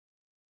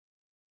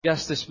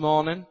Guest this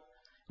morning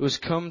who has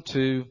come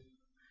to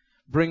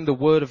bring the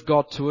word of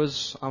God to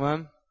us.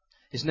 Amen.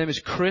 His name is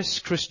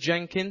Chris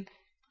Jenkin.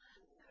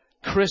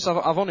 Chris,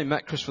 I've only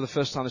met Chris for the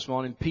first time this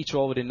morning. Peter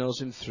already knows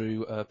him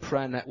through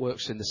prayer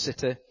networks in the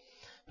city.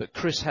 But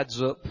Chris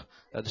heads up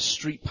the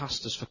street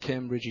pastors for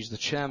Cambridge. He's the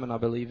chairman, I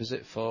believe, is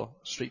it, for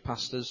street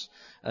pastors,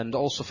 and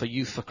also for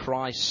Youth for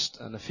Christ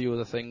and a few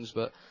other things.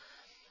 But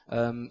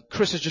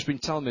Chris has just been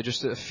telling me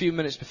just a few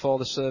minutes before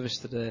the service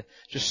today,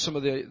 just some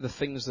of the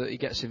things that he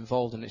gets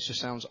involved in. It just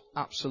sounds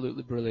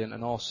absolutely brilliant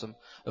and awesome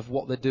of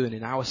what they're doing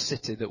in our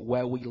city,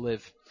 where we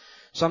live.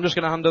 So I'm just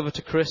going to hand over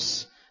to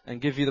Chris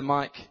and give you the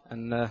mic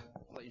and let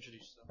you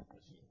introduce yourself.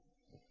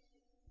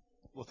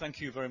 Well,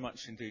 thank you very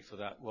much indeed for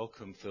that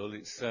welcome, Phil.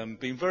 It's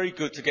been very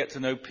good to get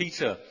to know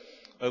Peter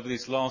over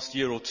this last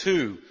year or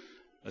two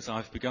as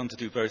I've begun to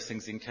do various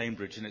things in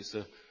Cambridge, and it's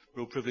a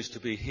real privilege to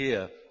be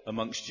here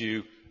amongst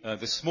you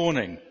this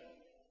morning.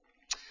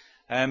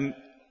 I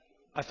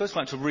first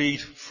like to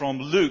read from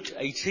Luke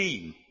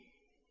 18.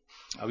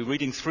 I'll be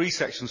reading three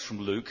sections from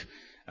Luke.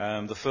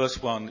 The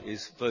first one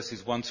is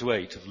verses 1 to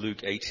 8 of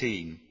Luke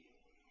 18.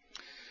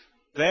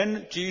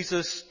 Then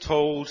Jesus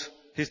told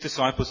his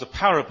disciples a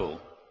parable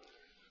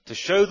to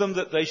show them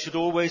that they should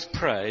always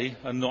pray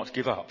and not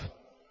give up.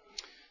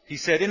 He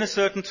said, in a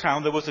certain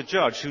town there was a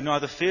judge who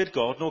neither feared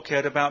God nor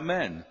cared about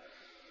men.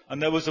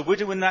 And there was a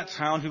widow in that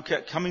town who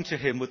kept coming to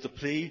him with the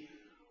plea,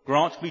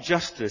 grant me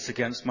justice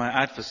against my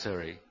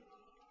adversary.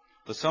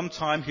 For some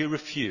time he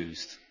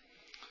refused.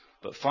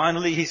 But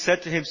finally he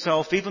said to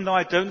himself, even though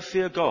I don't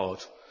fear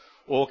God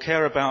or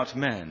care about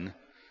men,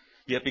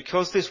 yet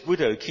because this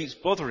widow keeps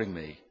bothering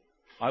me,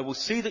 I will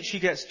see that she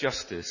gets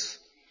justice,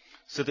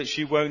 so that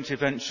she won't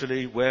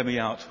eventually wear me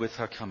out with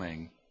her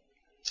coming.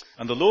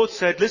 And the Lord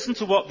said, listen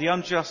to what the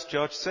unjust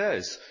judge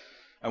says.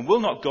 And will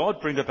not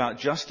God bring about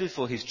justice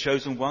for his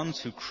chosen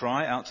ones who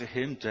cry out to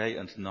him day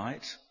and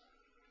night?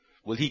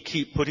 Will he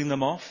keep putting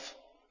them off?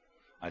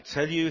 I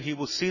tell you, he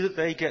will see that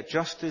they get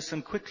justice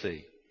and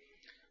quickly.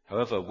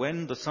 However,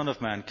 when the Son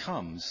of Man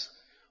comes,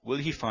 will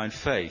he find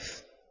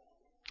faith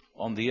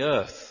on the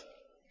earth?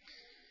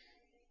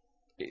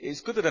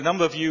 It's good that a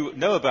number of you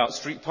know about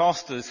street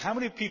pastors. How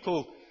many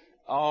people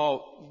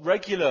are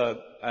regular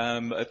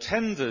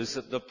attenders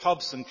at the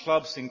pubs and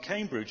clubs in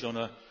Cambridge on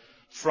a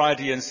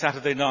Friday and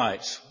Saturday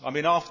night? I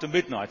mean, after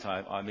midnight,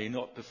 I mean,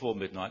 not before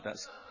midnight.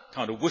 That's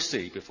kind of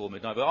wussy before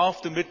midnight, but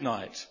after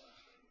midnight.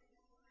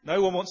 No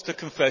one wants to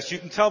confess. You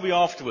can tell me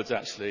afterwards,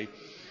 actually.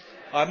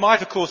 I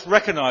might, of course,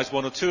 recognise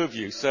one or two of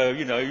you, so,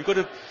 you know,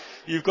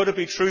 you've got to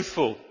be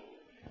truthful.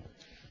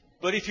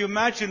 But if you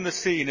imagine the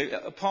scene,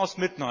 past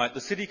midnight, the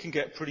city can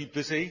get pretty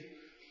busy.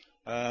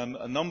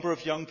 A number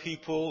of young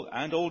people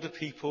and older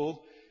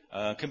people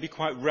can be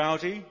quite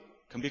rowdy,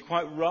 can be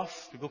quite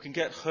rough. People can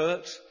get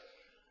hurt.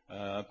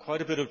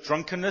 Quite a bit of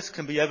drunkenness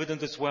can be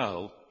evident as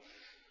well.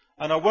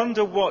 And I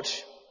wonder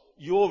what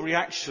your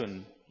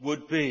reaction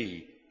would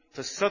be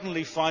for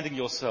suddenly finding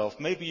yourself,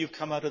 maybe you've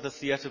come out of the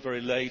theatre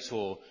very late,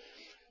 or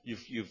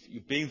you've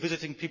been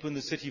visiting people in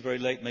the city very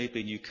late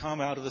maybe, and you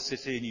come out of the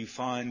city and you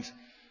find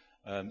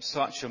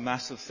such a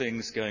mass of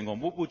things going on.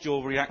 What would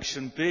your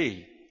reaction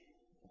be?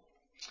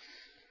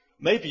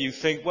 Maybe you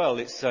think, well,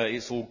 it's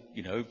all,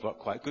 you know,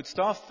 quite good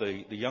stuff.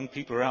 The young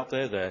people are out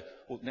there.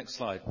 Oh, next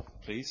slide,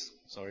 please.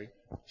 Sorry,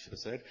 should have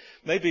said.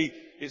 Maybe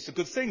it's a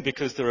good thing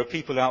because there are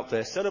people out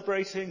there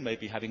celebrating,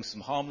 maybe having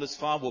some harmless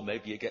fun. Well,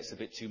 maybe it gets a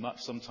bit too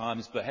much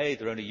sometimes, but hey,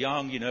 they're only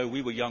young. You know,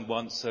 we were young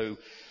once, so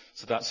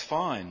that's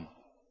fine.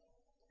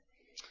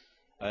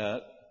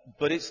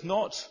 But it's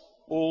not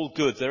all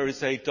good. There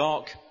is a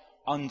dark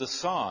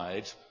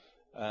underside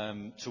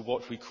to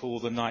what we call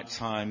the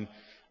nighttime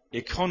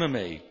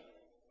economy.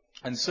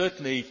 And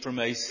certainly from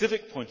a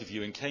civic point of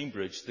view in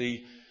Cambridge,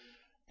 the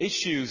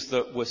issues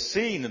that were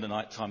seen in the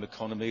nighttime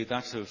economy,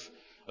 that of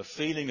a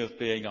feeling of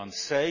being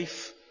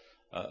unsafe,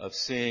 of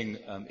seeing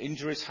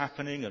injuries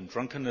happening and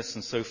drunkenness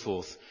and so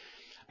forth,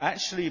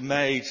 actually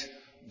made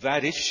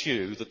that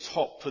issue the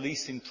top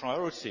policing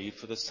priority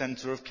for the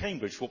centre of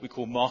Cambridge, what we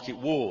call Market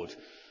Ward,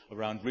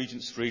 around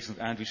Regent Street and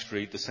Andrew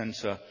Street, the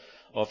centre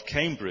of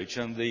Cambridge.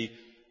 And the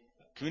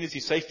Community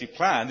Safety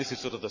Plan, this is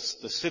sort of the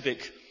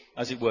civic,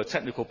 as it were,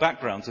 technical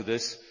background to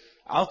this,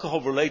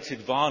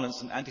 alcohol-related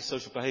violence and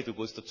antisocial behaviour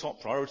was the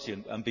top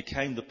priority and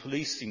became the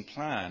policing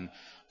plan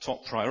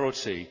top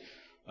priority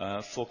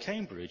for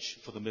Cambridge,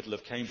 for the middle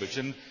of Cambridge.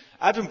 And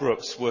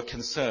Addenbrooke's were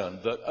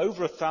concerned that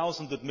over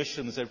 1,000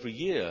 admissions every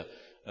year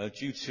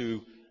due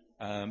to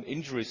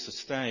injuries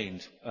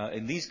sustained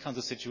in these kinds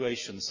of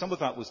situations. Some of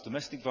that was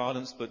domestic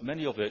violence, but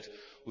many of it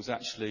was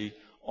actually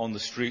on the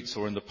streets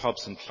or in the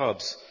pubs and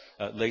clubs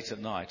late at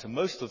night. And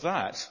most of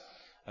that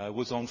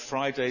was on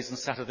Fridays and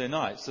Saturday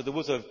nights. So there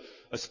was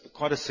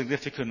quite a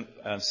significant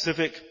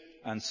civic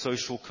and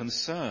social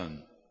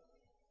concern.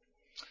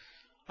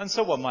 And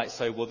so one might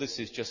say, well, this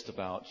is just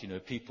about, you know,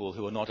 people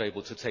who are not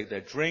able to take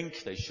their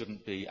drink. They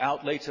shouldn't be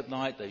out late at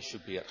night. They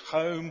should be at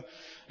home,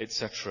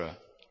 etc.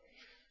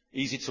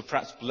 Easy to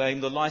perhaps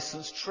blame the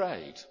licensed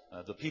trade,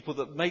 the people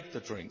that make the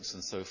drinks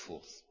and so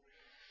forth.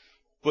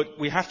 But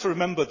we have to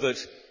remember that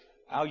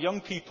our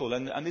young people,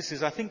 and this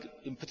is, I think,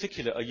 in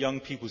particular, a young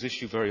people's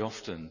issue very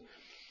often,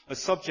 are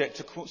subject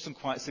to some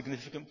quite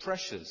significant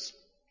pressures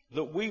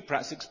that we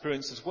perhaps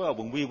experienced as well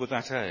when we were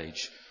that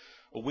age,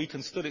 or we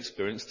can still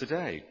experience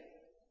today.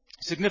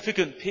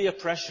 Significant peer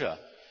pressure,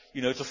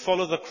 to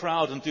follow the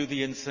crowd and do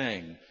the in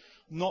thing,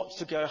 not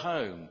to go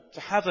home,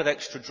 to have that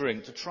extra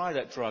drink, to try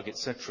that drug,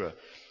 etc.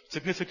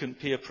 Significant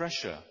peer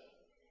pressure.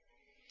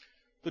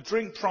 The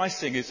drink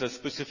pricing is a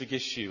specific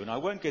issue, and I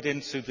won't get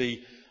into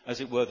the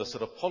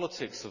sort of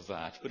politics of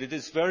that, but it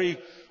is very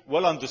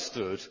well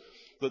understood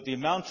that the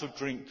amount of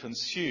drink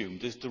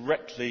consumed is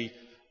directly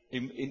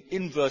in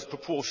inverse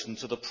proportion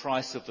to the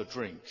price of the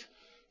drink.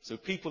 So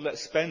people that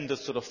spend a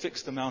sort of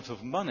fixed amount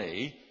of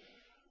money,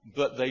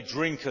 but they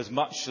drink as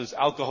much as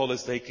alcohol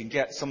as they can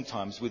get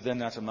sometimes within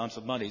that amount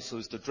of money. So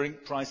as the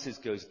drink prices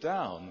goes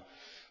down,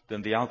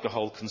 then the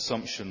alcohol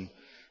consumption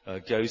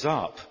goes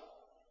up.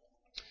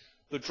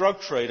 The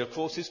drug trade, of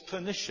course, is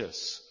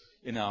pernicious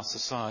in our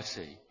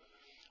society.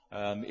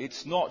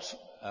 It's not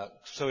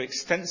so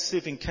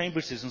extensive in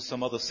Cambridge as in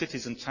some other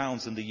cities and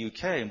towns in the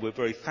UK, and we're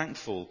very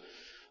thankful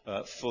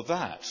for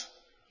that.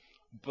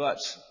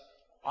 But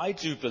I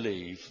do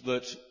believe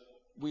that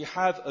we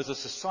have, as a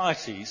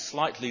society,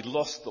 slightly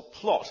lost the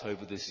plot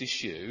over this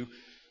issue,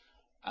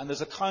 and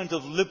there's a kind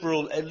of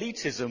liberal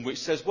elitism which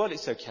says, well,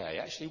 it's okay.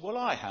 Actually, well,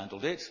 I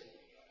handled it.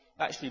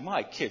 Actually,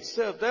 my kids,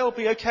 they'll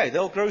be okay.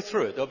 They'll grow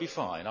through it. They'll be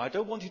fine. I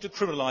don't want you to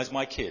criminalise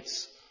my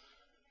kids.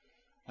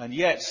 And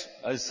yet,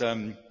 as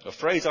a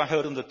phrase I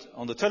heard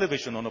on the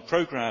television on a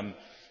programme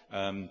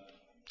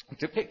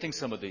depicting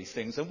some of these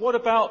things, and what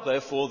about,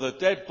 therefore, the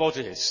dead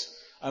bodies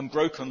and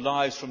broken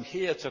lives from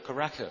here to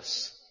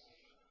Caracas?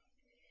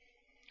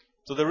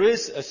 So there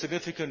is a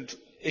significant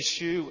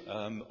issue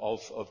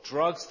of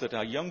drugs that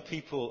our young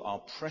people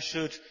are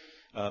pressured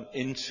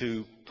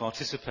into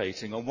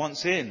participating, and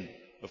once in,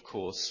 of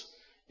course,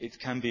 it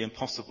can be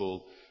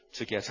impossible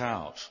to get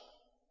out.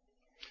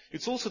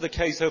 It's also the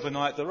case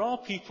overnight there are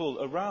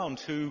people around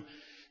who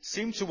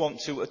seem to want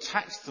to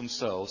attach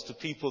themselves to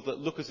people that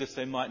look as if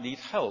they might need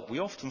help. We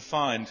often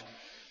find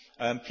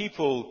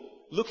people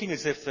looking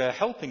as if they're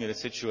helping in a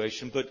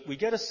situation, but we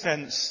get a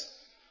sense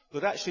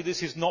that actually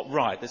this is not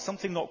right. There's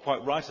something not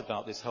quite right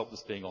about this help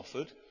that's being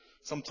offered.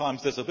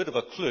 Sometimes there's a bit of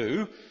a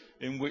clue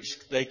in which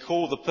they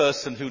call the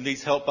person who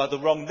needs help by the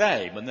wrong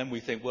name, and then we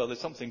think, well, there's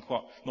something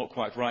not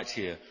quite right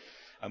here,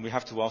 and we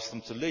have to ask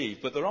them to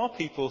leave. But there are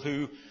people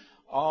who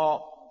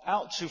are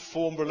out to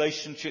form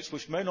relationships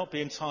which may not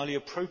be entirely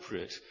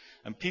appropriate,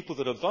 and people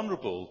that are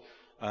vulnerable,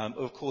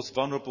 of course,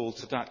 vulnerable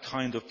to that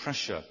kind of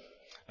pressure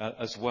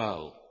as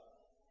well.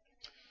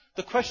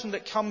 The question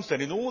that comes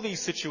then in all these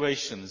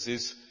situations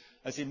is,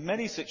 as in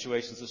many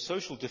situations of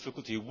social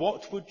difficulty,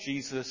 what would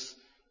Jesus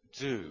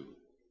do?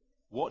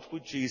 What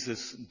would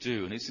Jesus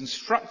do? And it's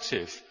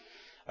instructive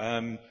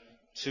to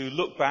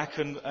look back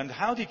and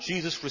how did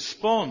Jesus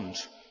respond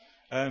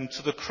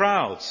to the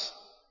crowds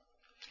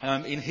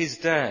in his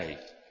day?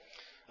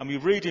 And we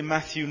read in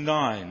Matthew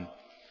 9,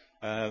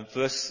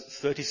 verse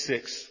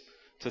 36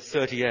 to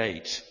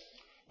 38,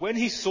 when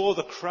he saw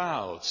the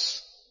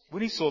crowds,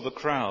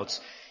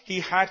 he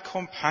had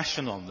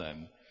compassion on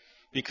them,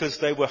 because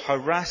they were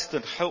harassed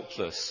and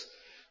helpless,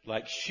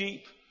 like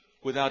sheep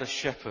without a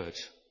shepherd.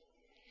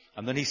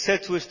 And then he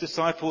said to his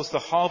disciples, the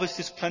harvest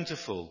is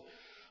plentiful,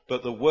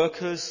 but the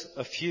workers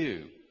are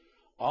few.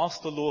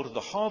 Ask the Lord of the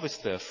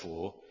harvest,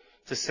 therefore,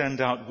 to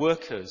send out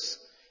workers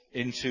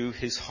into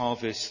his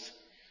harvest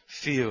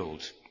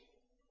field.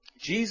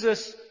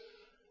 Jesus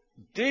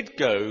did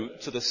go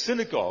to the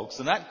synagogues,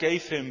 and that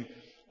gave him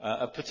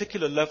a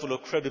particular level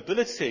of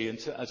credibility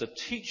as a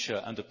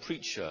teacher and a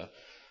preacher,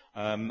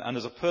 and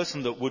as a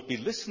person that would be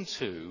listened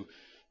to,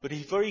 but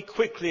he very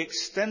quickly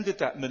extended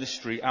that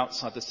ministry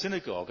outside the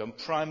synagogue, and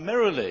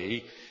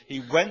primarily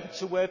he went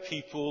to where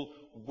people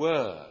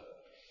were.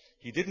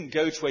 He didn't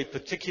go to a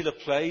particular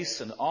place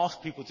and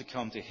ask people to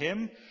come to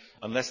him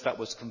unless that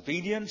was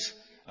convenient,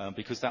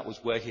 because that was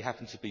where he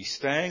happened to be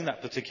staying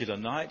that particular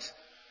night.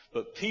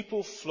 But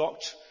people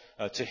flocked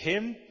to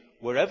him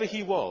wherever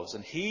he was,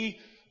 and he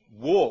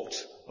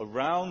walked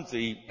around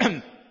the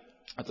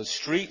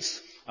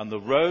streets and the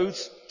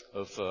roads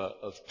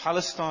of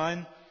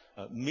Palestine,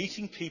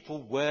 meeting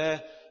people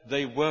where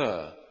they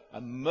were.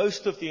 And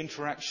most of the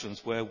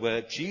interactions were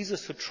where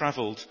Jesus had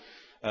travelled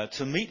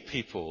to meet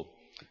people.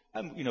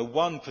 And,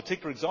 one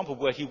particular example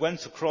where he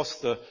went across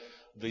the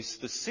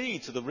sea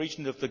to the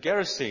region of the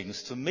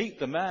Gerasenes to meet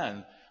the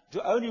man,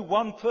 only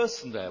one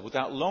person there with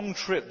that long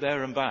trip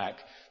there and back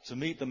to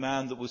meet the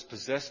man that was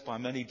possessed by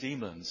many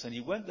demons. And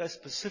he went there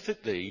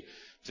specifically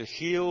to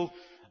heal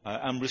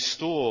and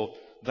restore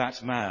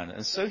that man.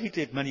 And so he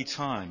did many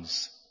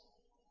times.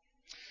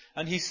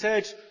 And he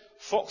said,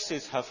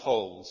 foxes have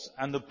holes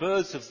and the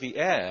birds of the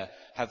air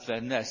have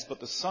their nests, but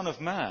the Son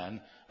of Man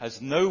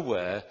has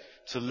nowhere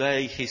to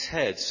lay his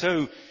head.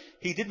 So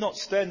he did not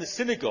stay in the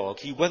synagogue.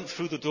 He went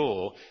through the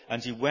door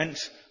and he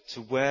went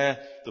to where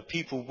the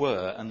people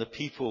were, and the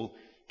people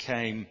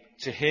came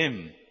to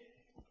him.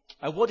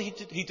 And what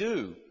did he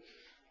do?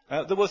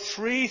 There were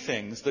three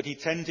things that he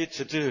tended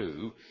to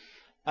do.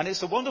 And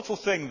it's a wonderful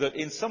thing that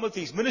in some of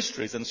these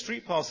ministries, and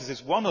street pastors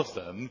is one of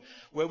them,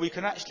 where we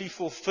can actually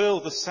fulfill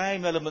the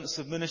same elements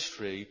of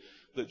ministry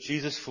that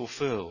Jesus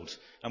fulfilled.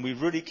 And we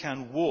really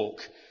can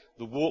walk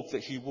the walk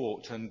that he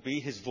walked and be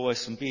his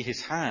voice and be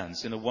his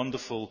hands in a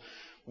wonderful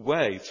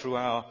way. Through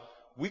our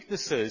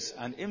weaknesses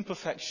and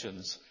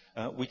imperfections,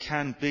 we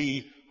can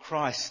be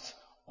Christ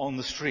on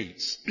the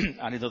streets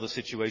and in other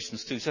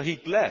situations too. So he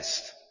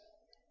blessed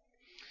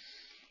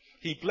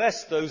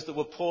those that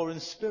were poor in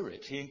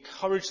spirit. He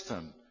encouraged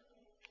them.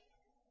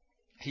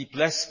 He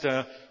blessed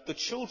the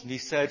children. He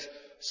said,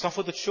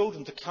 "Suffer the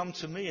children to come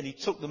to me," and he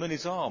took them in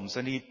his arms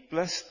and he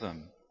blessed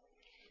them.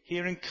 He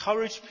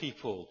encouraged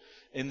people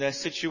in their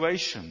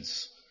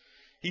situations.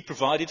 He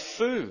provided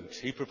food.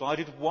 He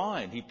provided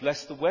wine. He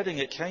blessed the wedding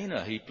at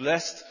Cana. He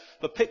blessed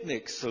the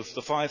picnics of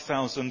the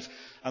 5,000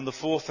 and the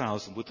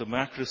 4,000 with the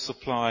miraculous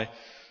supply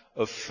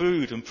of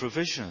food and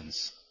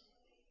provisions.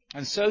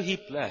 And so he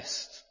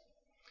blessed.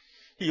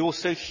 He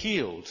also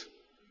healed.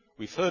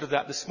 We've heard of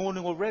that this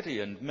morning already,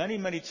 and many,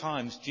 many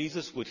times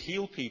Jesus would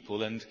heal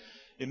people, and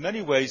in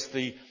many ways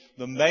the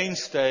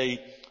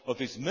mainstay of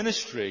his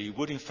ministry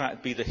would in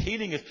fact be the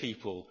healing of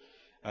people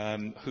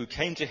who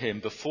came to him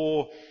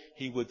before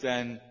he would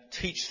then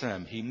teach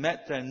them. He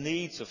met their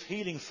needs of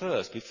healing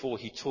first before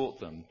he taught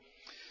them.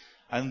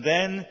 And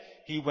then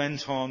he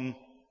went on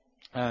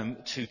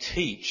to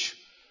teach.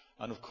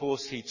 And of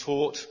course he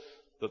taught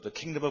that the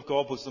kingdom of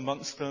God was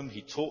amongst them.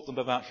 He taught them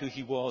about who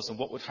he was and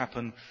what would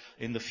happen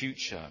in the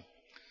future.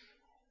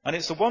 And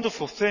it's a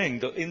wonderful thing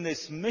that in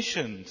this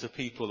mission to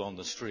people on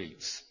the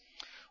streets,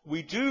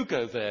 we do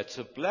go there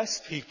to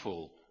bless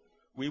people.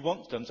 We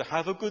want them to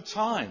have a good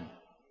time.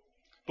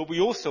 But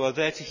we also are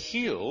there to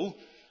heal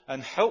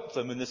and help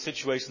them in the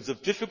situations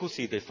of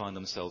difficulty they find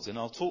themselves in.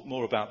 I'll talk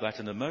more about that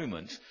in a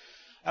moment.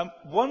 And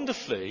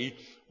wonderfully,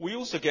 we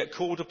also get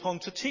called upon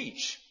to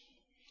teach.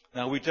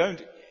 Now, we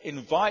don't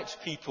invite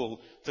people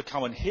to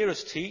come and hear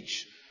us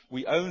teach.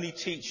 We only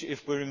teach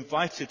if we're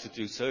invited to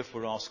do so. If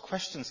we're asked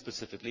questions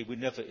specifically, we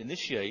never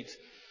initiate,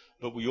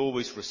 but we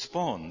always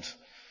respond.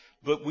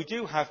 But we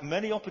do have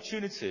many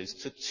opportunities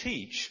to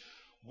teach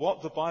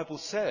what the Bible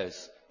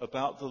says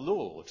about the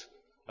Lord,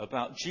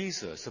 about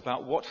Jesus,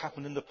 about what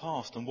happened in the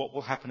past and what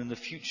will happen in the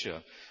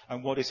future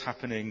and what is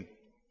happening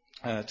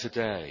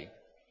today.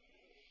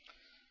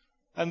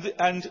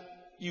 And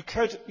you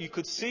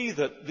could see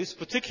that this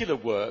particular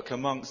work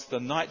amongst the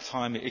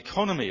nighttime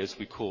economy, as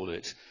we call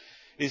it,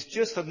 is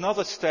just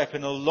another step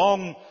in a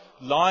long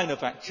line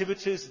of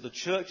activities that the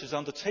church has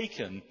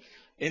undertaken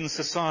in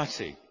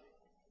society.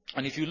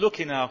 And if you look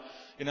in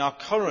our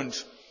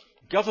current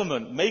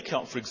government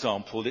makeup, for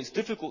example, it's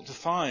difficult to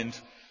find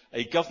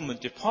a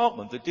government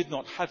department that did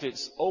not have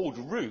its old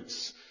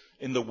roots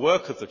in the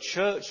work of the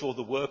church or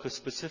the work of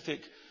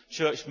specific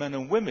churchmen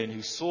and women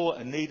who saw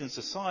a need in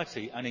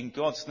society and in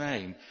God's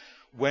name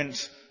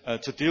went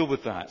to deal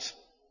with that.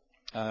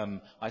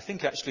 I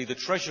think actually the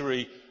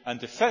Treasury and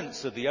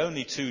Defence are the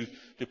only two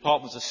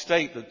departments of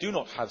state that do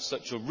not have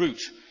such a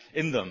root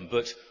in them.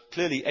 But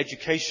clearly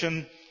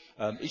education,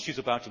 issues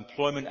about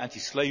employment,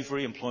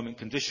 anti-slavery, employment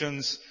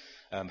conditions,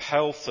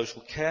 health,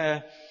 social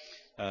care,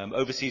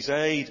 overseas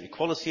aid,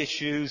 equality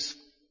issues.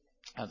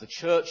 The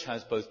church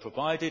has both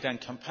provided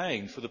and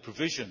campaigned for the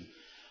provision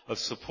of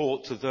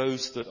support to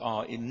those that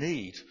are in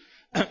need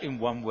in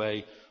one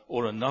way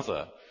or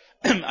another.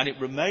 And it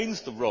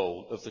remains the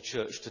role of the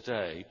church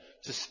today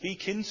to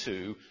speak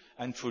into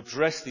and to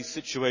address these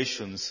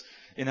situations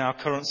in our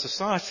current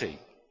society.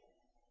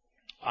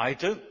 I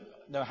don't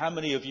know how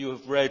many of you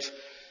have read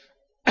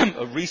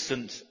a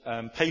recent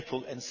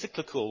papal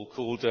encyclical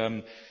called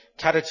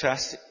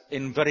Caritas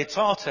in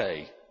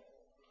Veritate.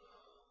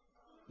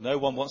 No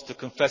one wants to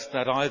confess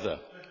that either.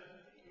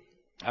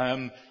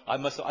 I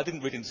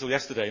didn't read it until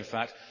yesterday, in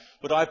fact,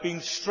 but I've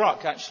been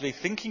struck actually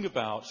thinking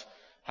about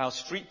how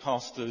street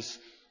pastors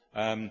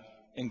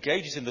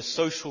engages in the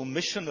social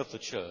mission of the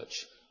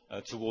church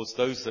towards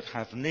those that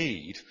have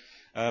need,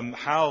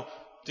 how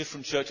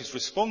different churches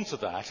respond to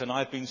that, and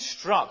I've been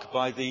struck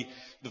by the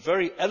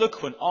very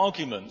eloquent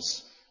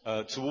arguments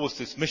towards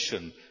this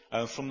mission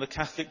from the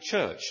Catholic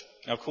Church.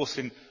 Now, of course,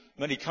 in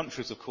many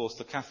countries, of course,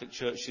 the Catholic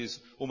Church is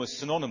almost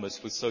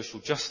synonymous with social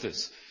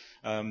justice.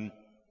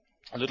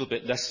 A little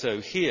bit less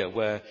so here,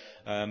 where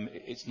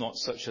it's not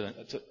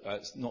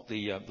it's not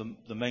the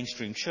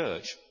mainstream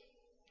church.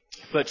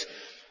 But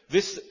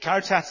this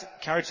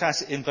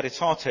Caritas in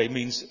Veritate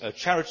means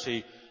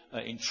charity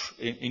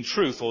in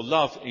truth, or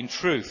love in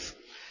truth.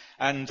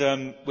 And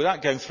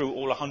without going through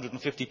all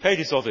 150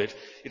 pages of it,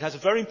 it has a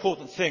very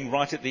important thing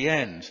right at the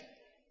end,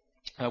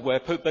 where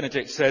Pope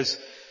Benedict says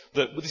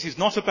that this is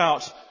not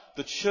about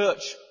the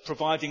church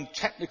providing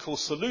technical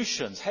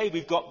solutions. Hey,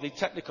 we've got the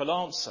technical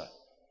answer.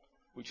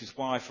 Which is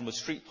why, from a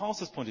street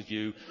pastor's point of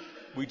view,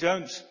 we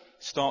don't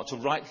start to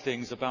write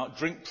things about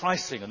drink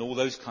pricing and all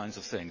those kinds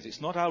of things. It's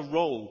not our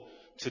role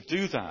to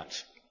do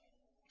that.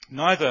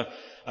 Neither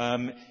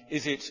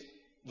is it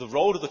the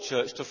role of the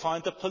church to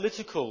find the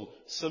political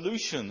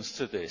solutions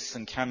to this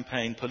and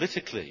campaign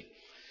politically.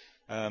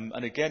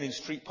 And again, in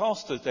street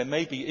pastors, there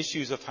may be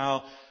issues of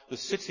how the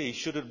city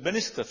should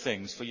administer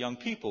things for young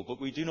people, but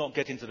we do not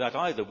get into that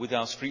either with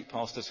our street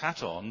pastor's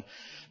hat on.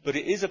 But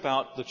it is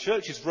about the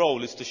church's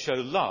role is to show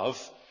love,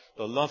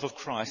 the love of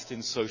Christ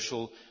in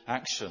social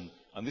action.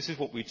 And this is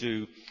what we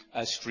do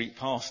as street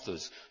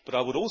pastors. But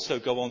I would also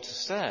go on to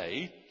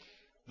say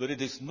that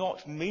it is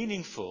not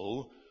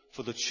meaningful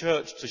for the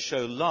church to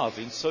show love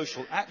in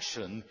social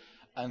action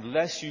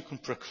unless you can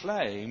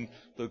proclaim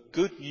the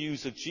good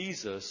news of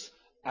Jesus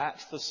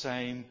at the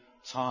same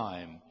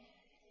time.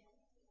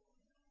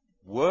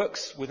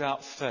 Works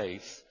without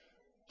faith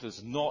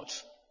does not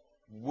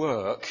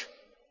work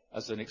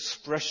as an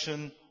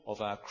expression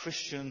of our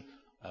Christian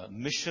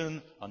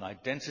mission and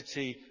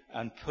identity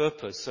and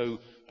purpose. So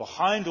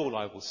behind all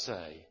I will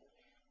say,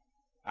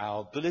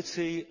 our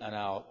ability and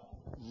our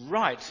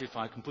right, if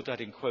I can put that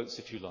in quotes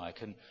if you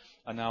like,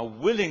 and our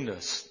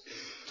willingness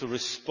to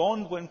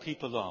respond when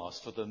people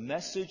ask for the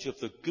message of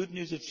the good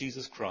news of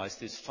Jesus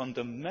Christ is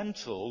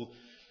fundamental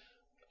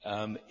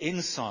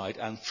inside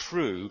and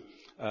through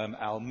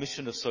our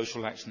mission of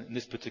social action, in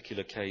this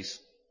particular case,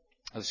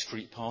 as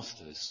street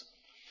pastors.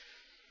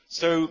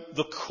 So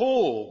the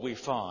call, we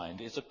find,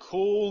 is a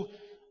call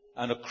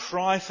and a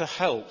cry for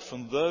help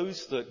from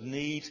those that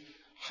need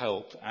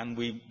help. And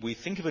we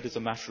think of it as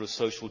a matter of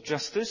social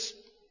justice.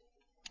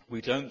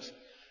 We don't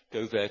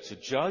go there to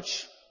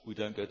judge. We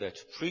don't go there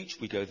to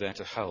preach. We go there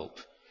to help.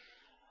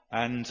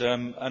 And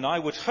I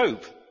would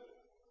hope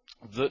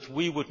that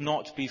we would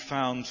not be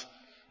found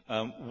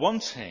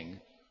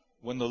wanting,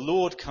 when the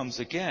Lord comes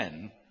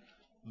again,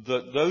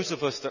 that those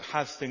of us that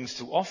have things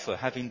to offer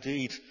have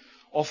indeed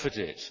offered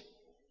it.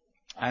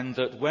 And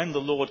that when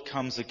the Lord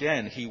comes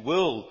again, we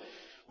will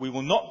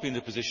not be in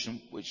the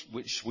position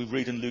which we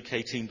read in Luke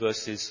 18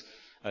 verses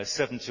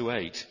 7 to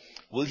 8.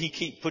 Will he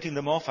keep putting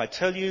them off? I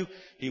tell you,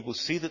 he will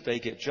see that they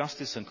get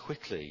justice and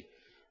quickly.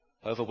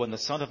 However, when the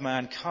Son of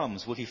Man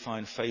comes, will he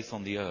find faith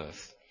on the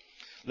earth?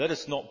 Let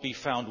us not be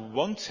found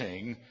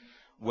wanting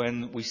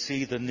when we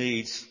see the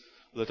needs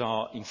that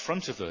are in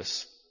front of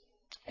us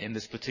in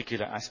this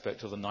particular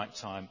aspect of the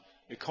nighttime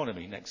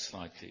economy. Next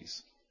slide,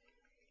 please.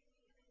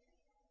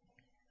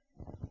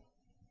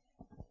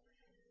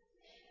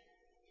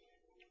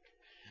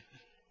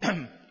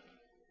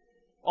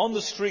 On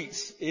the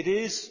streets, it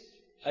is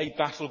a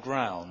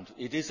battleground.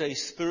 It is a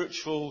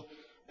spiritual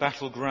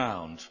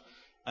battleground.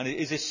 And it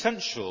is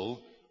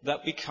essential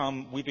that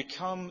we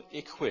become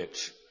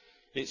equipped.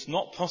 It's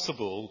not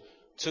possible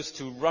just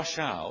to rush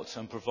out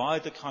and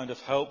provide the kind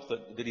of help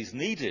that is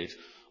needed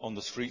on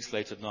the streets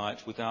late at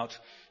night without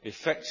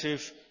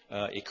effective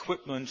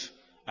equipment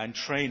and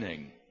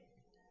training.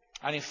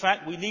 And in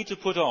fact, we need to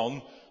put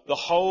on the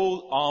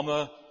whole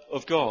armour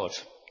of God.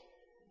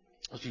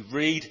 As we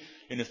read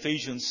in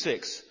Ephesians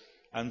 6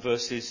 and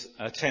verses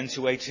 10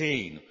 to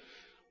 18,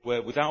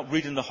 where without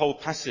reading the whole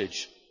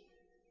passage,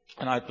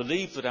 and I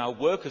believe that our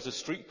work as a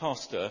street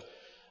pastor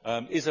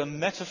is a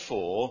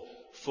metaphor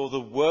for the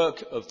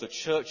work of the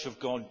Church of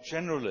God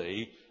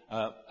generally,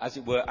 as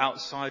it were,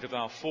 outside of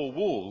our four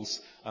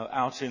walls,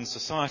 out in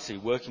society,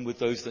 working with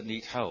those that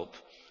need help.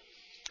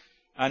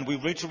 And we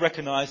need to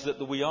recognise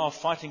that we are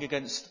fighting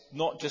against,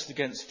 not just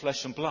against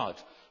flesh and blood,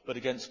 but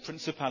against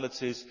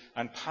principalities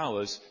and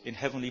powers in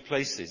heavenly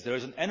places. There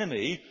is an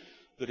enemy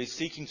that is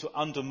seeking to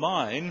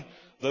undermine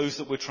those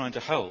that we're trying to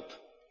help.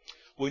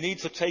 We need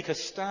to take a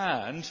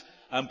stand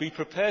and be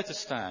prepared to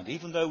stand,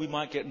 even though we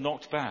might get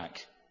knocked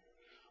back.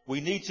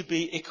 We need to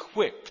be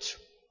equipped.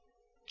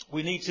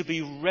 We need to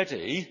be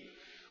ready.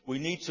 We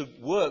need to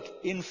work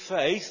in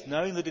faith,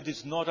 knowing that it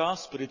is not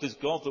us, but it is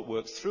God that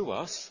works through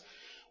us.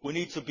 We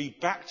need to be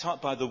backed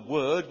up by the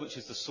Word, which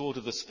is the sword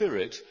of the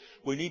Spirit.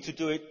 We need to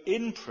do it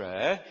in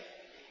prayer,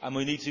 and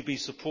we need to be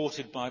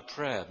supported by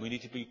prayer. We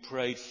need to be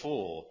prayed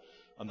for.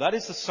 And that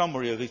is the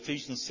summary of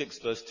Ephesians 6,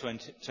 verse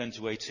 10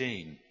 to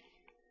 18.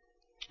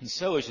 And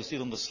so, as you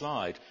see on the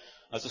slide,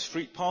 as a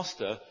street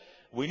pastor,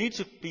 we need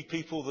to be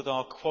people that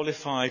are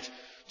qualified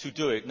to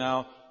do it.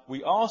 Now,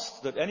 we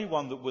ask that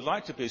anyone that would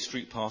like to be a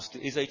street pastor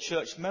is a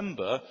church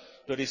member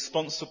that is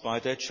sponsored by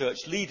their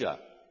church leader.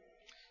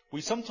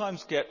 We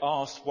sometimes get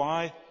asked,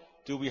 why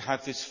do we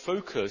have this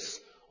focus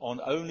on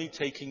only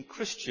taking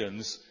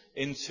Christians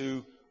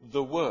into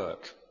the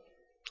work?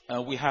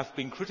 We have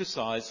been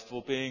criticised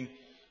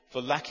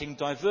for lacking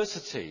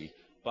diversity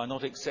by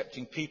not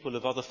accepting people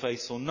of other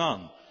faiths or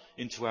none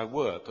into our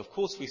work. Of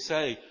course, we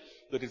say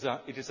that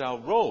it is our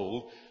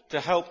role to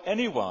help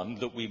anyone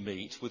that we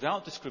meet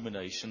without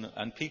discrimination,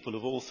 and people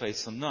of all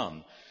faiths and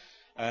none.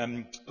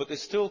 But there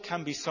still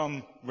can be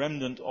some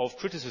remnant of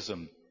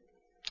criticism.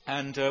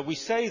 And we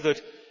say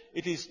that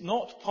it is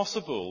not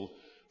possible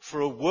for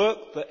a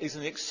work that is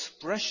an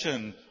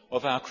expression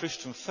of our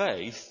Christian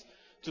faith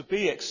to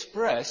be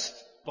expressed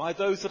by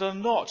those that are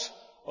not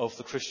of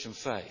the Christian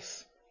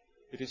faith.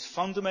 It is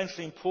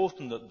fundamentally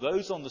important that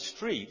those on the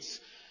streets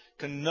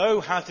can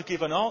know how to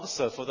give an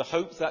answer for the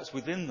hope that's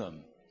within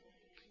them.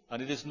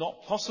 And it is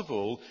not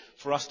possible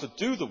for us to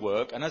do the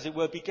work and, as it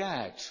were, be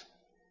gagged.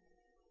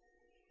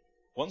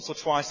 Once or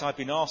twice I've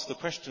been asked the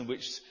question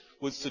which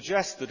would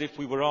suggest that if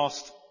we were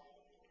asked,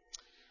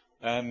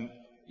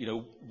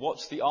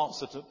 what's the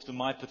answer to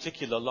my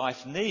particular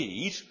life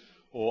need,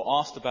 or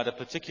asked about a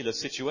particular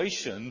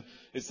situation,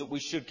 is that we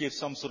should give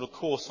some sort of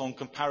course on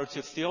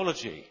comparative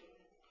theology.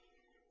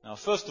 Now,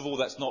 first of all,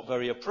 that's not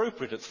very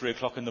appropriate at 3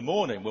 o'clock in the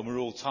morning when we're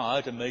all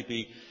tired and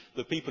maybe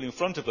the people in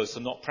front of us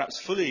are not perhaps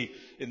fully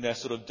in their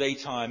sort of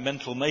daytime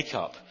mental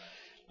makeup.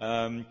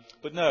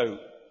 But no,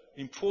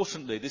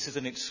 importantly, this is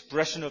an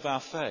expression of our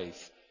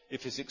faith.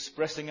 If it's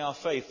expressing our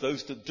faith,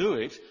 those that do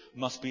it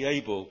must be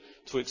able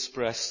to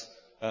express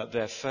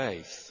their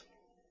faith.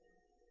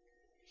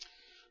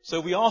 So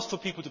we ask for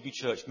people to be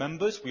church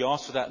members. We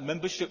ask for that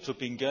membership to have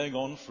been going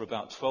on for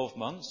about 12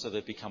 months, so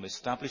they've become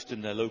established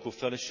in their local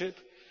fellowship.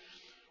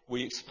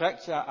 We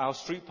expect our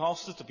street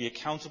pastors to be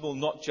accountable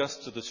not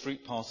just to the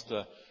street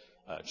pastor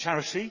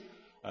charity,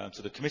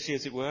 to the committee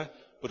as it were,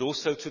 but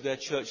also to their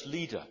church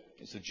leader.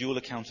 It's a dual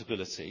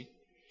accountability.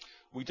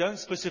 We don't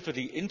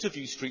specifically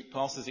interview street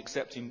pastors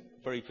except in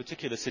very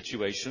particular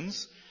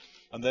situations,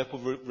 and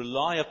therefore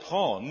rely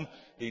upon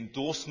the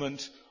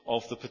endorsement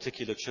of the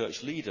particular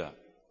church leader.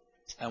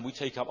 And we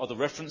take up other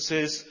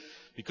references.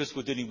 Because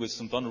we're dealing with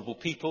some vulnerable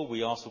people,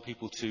 we ask for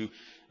people to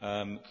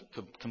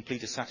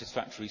complete a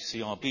satisfactory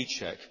CRB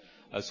check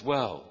as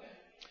well.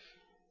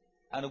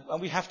 And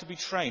we have to be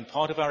trained.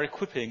 Part of our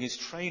equipping is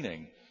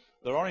training.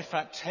 There are in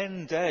fact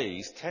 10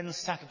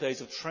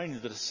 Saturdays of training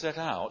that are set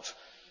out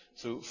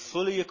to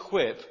fully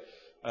equip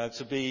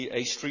to be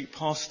a street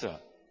pastor.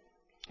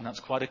 And that's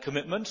quite a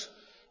commitment.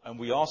 And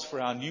we ask for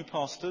our new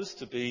pastors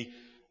to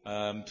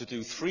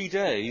do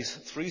 3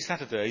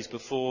 Saturdays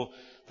before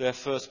their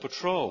first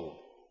patrol.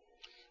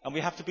 And we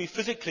have to be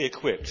physically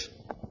equipped.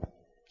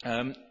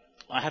 I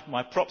have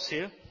my props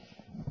here.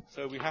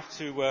 So we have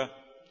to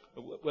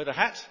wear the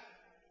hat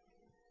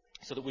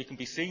so that we can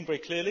be seen very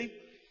clearly.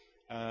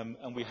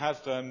 And we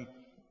have a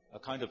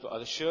kind of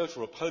a shirt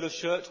or a polo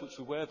shirt which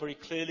we wear very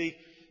clearly,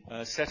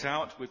 set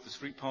out with the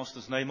street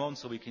pastor's name on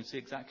so we can see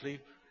exactly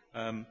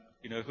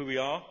who we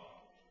are.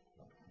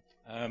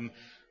 And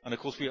of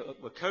course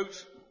a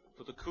coat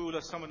for the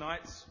cooler summer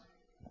nights,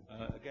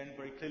 again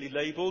very clearly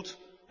labelled,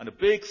 and a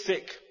big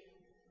thick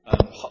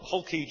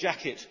hulky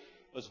jacket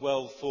as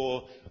well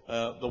for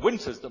the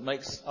winters that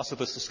makes us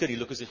of us skiddy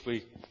look as if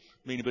we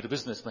mean a bit of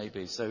business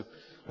maybe. So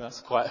that's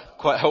quite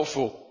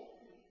helpful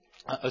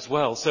as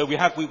well. So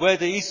we wear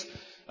these.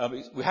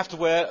 We have to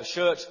wear a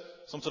shirt,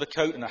 some sort of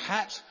coat and a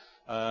hat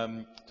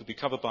to be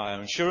covered by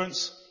our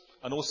insurance,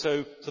 and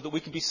also so that we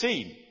can be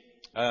seen.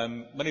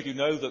 Many of you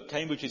know that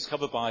Cambridge is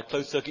covered by a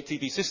closed circuit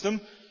TV system.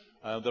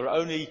 There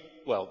are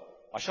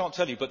I shan't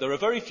tell you, but there are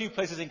very few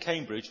places in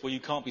Cambridge where you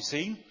can't be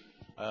seen.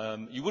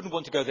 You wouldn't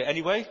want to go there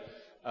anyway,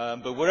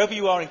 but wherever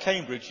you are in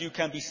Cambridge, you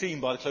can be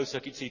seen by the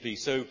closed-circuit TV.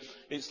 So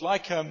it's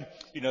like,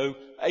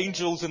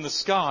 angels in the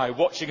sky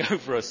watching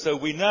over us. So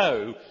we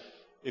know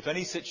if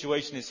any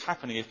situation is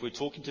happening, if we're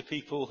talking to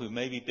people who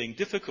may be being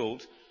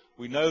difficult,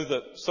 we know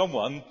that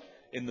someone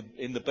in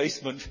the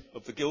basement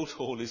of the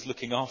Guildhall is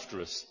looking after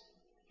us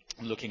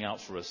and looking out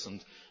for us,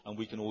 and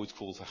we can always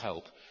call for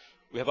help.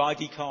 We have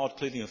ID card,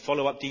 clearly, and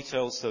follow-up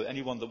details, so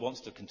anyone that wants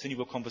to continue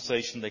a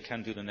conversation, they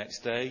can do the next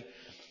day.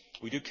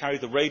 We do carry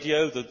the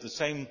radio, the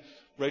same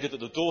radio that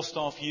the door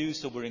staff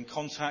use, so we're in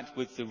contact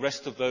with the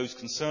rest of those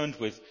concerned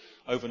with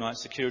overnight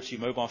security,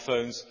 mobile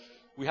phones.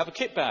 We have a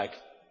kit bag.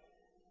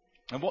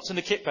 And what's in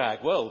the kit bag?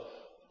 Well,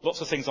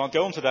 lots of things. I'll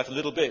go on to that a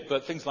little bit,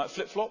 but things like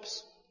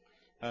flip-flops,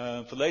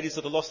 for ladies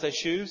that have lost their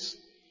shoes,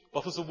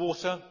 bottles of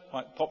water,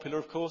 quite popular,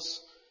 of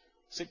course,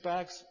 sick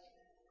bags,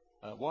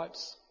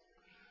 wipes,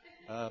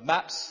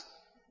 maps,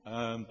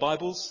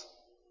 Bibles,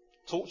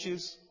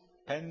 torches,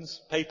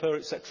 pens, paper,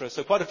 etc.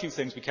 So quite a few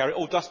things we carry.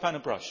 Dustpan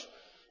and brush,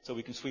 so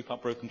we can sweep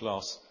up broken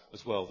glass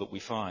as well that we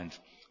find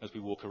as we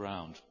walk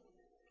around.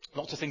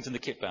 Lots of things in the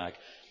kit bag.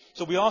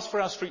 So we ask for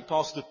our street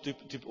pastors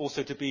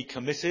to be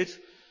committed,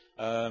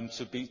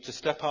 to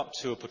step up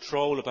to a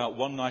patrol about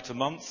one night a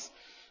month.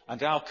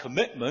 And our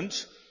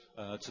commitment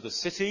to the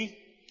city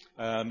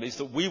is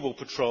that we will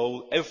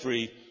patrol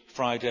every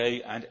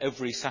Friday and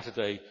every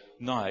Saturday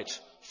night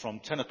from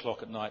 10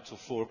 o'clock at night till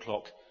 4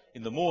 o'clock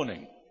in the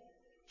morning.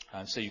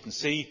 And so you can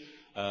see,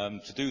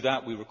 to do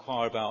that, we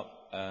require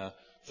about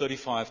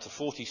 35 to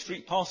 40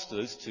 street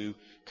pastors to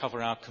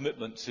cover our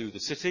commitment to the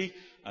city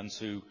and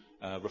to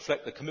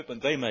reflect the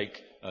commitment they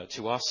make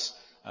to us.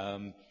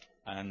 And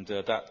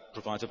that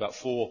provides about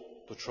 4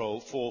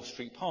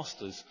 street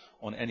pastors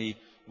on any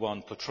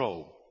one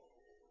patrol.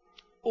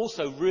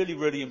 Also, really,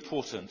 really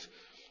important,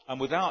 and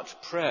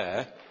without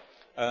prayer,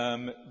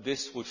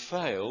 this would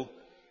fail.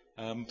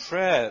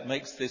 Prayer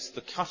makes this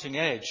the cutting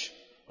edge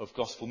of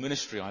gospel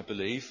ministry, I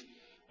believe.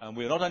 And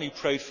we are not only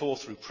prayed for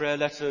through prayer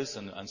letters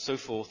and so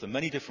forth in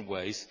many different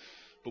ways,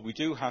 but we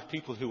do have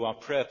people who are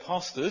prayer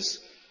pastors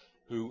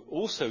who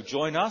also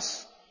join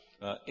us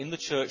in the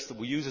church that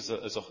we use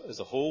as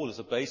a hall, as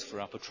a base for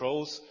our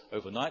patrols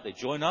overnight. They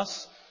join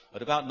us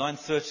at about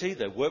 9:30.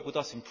 They work with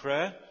us in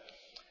prayer.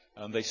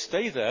 They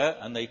stay there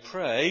and they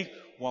pray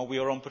while we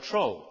are on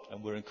patrol.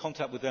 And we're in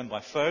contact with them by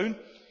phone.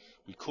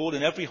 We call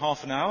in every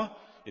half an hour.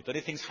 If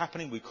anything's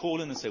happening, we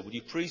call in and say, would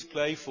you please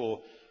pray for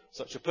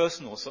such a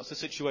person or such a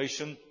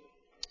situation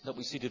that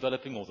we see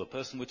developing, or the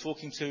person we're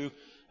talking to,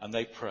 and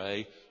they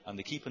pray, and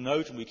they keep a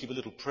note, and we keep a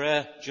little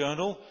prayer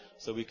journal,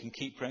 so we can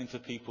keep praying for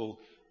people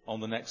on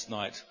the next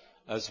night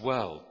as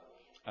well.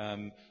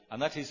 And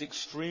that is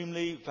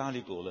extremely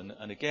valuable,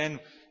 and again,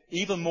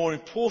 even more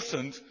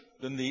important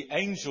than the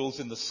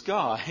angels in the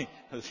sky,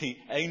 the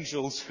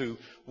angels who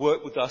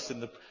work with us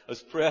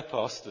as prayer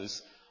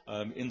pastors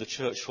in the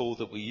church hall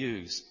that we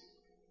use.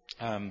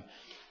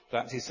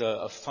 That is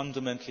a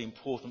fundamentally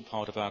important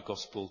part of our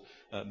gospel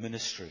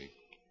ministry.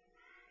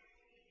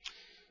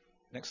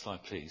 Next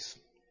slide, please.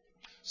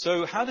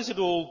 So how does it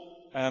all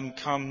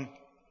come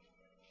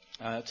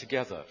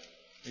together?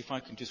 If I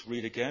can just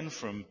read again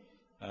from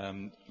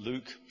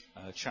Luke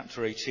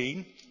chapter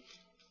 18,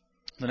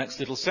 the next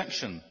little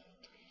section.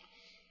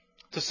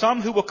 To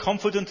some who were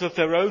confident of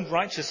their own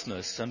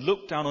righteousness and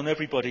looked down on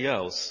everybody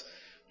else,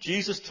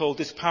 Jesus told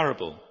this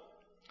parable.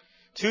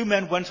 2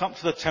 men went up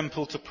to the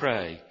temple to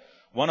pray,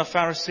 one a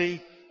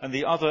Pharisee and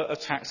the other a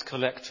tax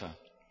collector.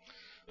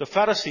 The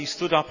Pharisee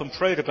stood up and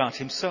prayed about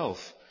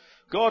himself.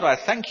 God, I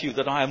thank you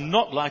that I am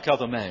not like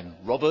other men,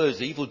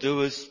 robbers,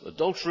 evildoers,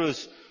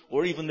 adulterers,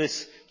 or even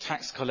this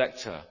tax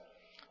collector.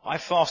 I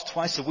fast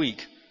twice a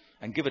week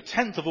and give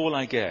 1/10 of all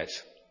I get.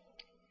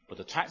 But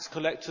the tax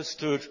collector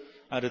stood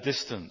at a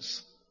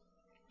distance.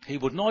 He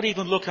would not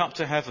even look up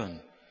to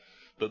heaven,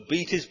 but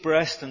beat his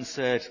breast and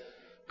said,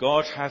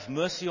 God, have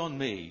mercy on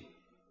me,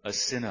 a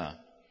sinner.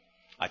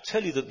 I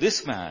tell you that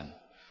this man,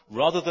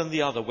 rather than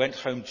the other, went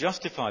home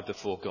justified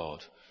before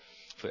God.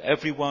 For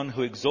everyone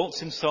who exalts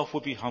himself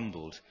will be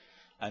humbled,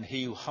 and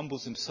he who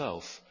humbles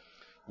himself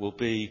will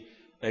be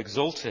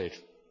exalted.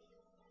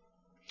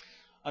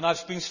 And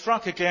I've been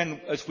struck again,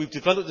 as we've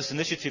developed this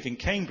initiative in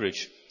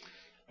Cambridge,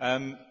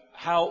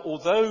 how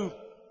although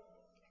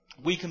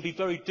we can be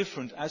very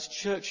different as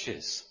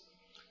churches,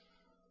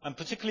 and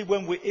particularly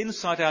when we're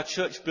inside our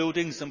church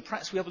buildings, and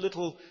perhaps we have a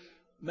little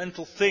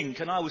mental think,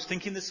 and I was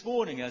thinking this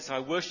morning as I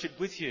worshipped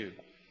with you,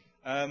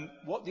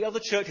 what the other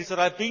churches that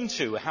I've been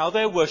to, how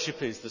their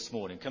worship is this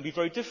morning, can be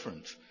very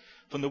different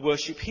from the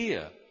worship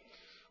here.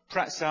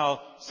 Perhaps our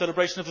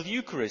celebration of the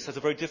Eucharist has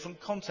a very different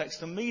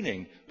context and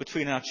meaning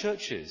between our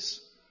churches.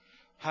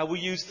 How we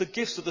use the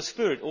gifts of the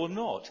Spirit or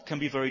not can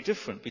be very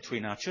different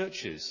between our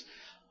churches.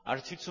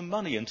 Attitude to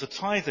money and to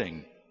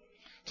tithing,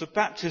 to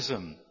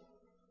baptism.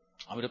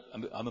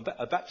 I'm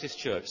a Baptist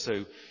church,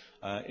 so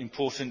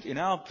important in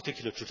our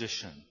particular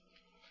tradition.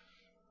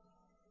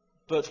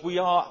 But we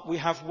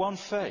have one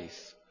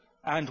faith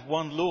and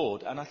one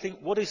Lord. And I think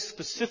what is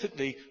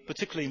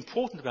particularly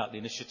important about the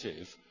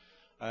initiative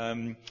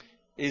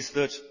is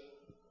that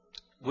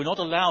we're not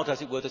allowed,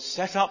 as it were, to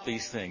set up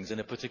these things in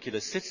a particular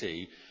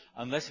city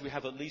unless we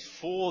have at least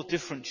 4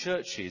 different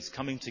churches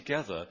coming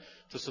together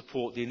to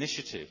support the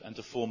initiative and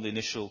to form the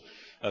initial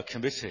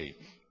committee.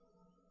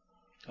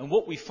 And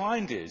what we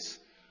find is,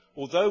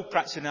 although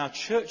perhaps in our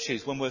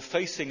churches, when we're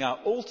facing our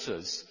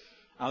altars,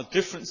 our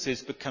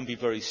differences can be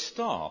very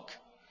stark,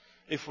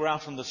 if we're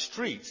out on the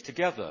streets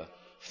together,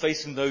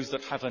 facing those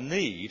that have a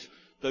need,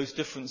 those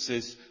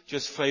differences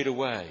just fade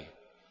away.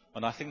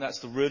 And I think that's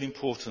the real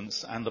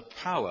importance and the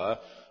power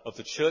of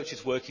the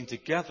churches working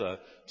together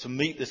to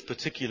meet this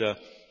particular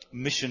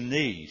mission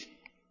need.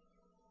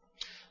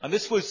 And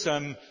this was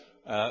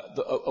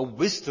a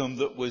wisdom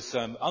that was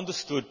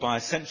understood by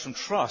Ascension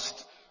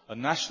Trust, a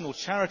national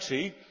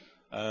charity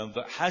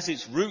that has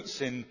its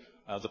roots in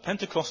the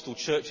Pentecostal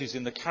churches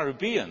in the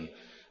Caribbean,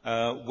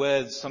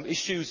 where some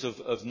issues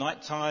of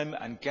nighttime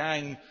and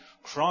gang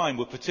crime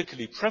were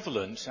particularly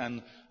prevalent,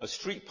 and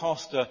street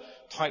pastor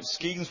type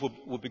schemes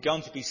were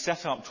begun to be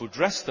set up to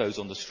address those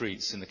on the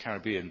streets in the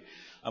Caribbean,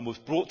 and was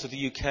brought to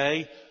the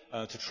UK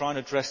to try and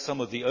address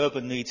some of the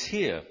urban needs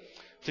here,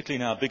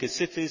 particularly in our bigger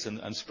cities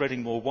and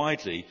spreading more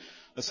widely.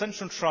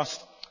 Ascension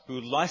Trust,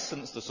 who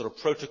license the sort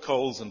of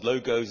protocols and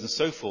logos and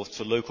so forth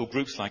to local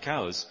groups like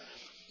ours,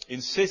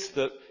 insist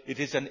that it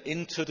is an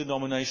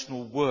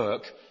interdenominational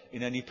work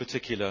in any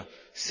particular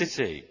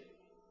city.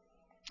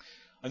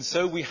 And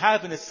so we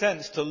have, in a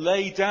sense, to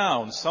lay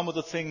down some of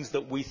the things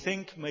that we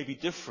think may be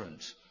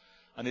different.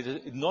 And it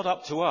is not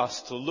up to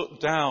us to look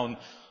down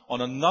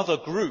on another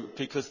group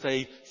because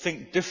they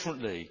think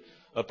differently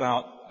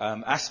about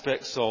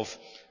aspects of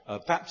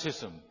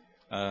baptism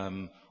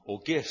or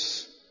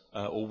gifts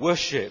or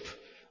worship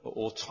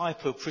or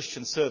type of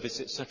Christian service,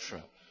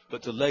 etc.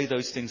 But to lay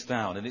those things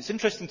down. And it's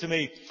interesting to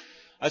me,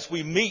 as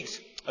we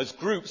meet as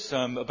groups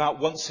about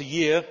once a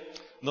year,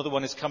 another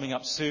one is coming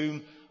up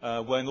soon,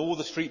 when all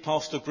the street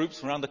pastor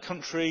groups around the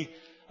country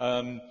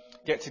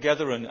get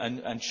together,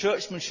 and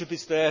churchmanship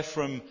is there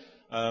from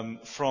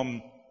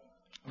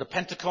the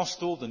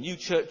Pentecostal, the new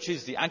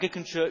churches, the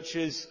Anglican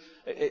churches,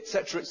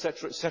 etc.,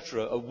 etc.,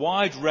 etc. A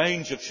wide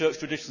range of church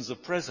traditions are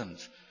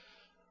present.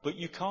 But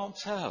you can't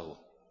tell.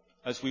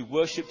 As we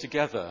worship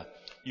together,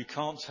 you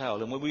can't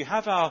tell. And when we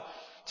have our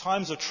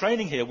times of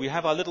training here, we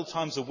have our little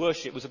times of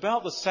worship. It was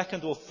about the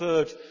second or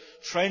third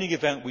training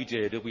event we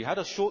did. We had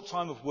a short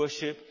time of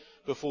worship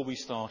before we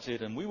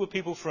started, and we were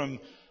people from,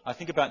 I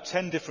think, about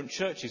 10 different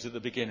churches at the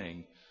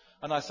beginning.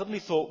 And I suddenly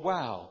thought,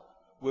 wow,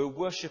 we're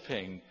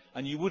worshipping,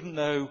 and you wouldn't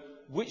know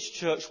which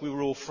church we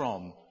were all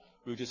from.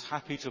 We were just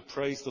happy to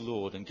praise the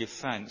Lord and give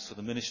thanks for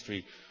the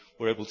ministry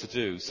we're able to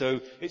do. So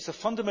it's a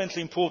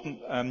fundamentally important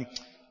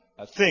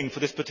thing for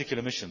this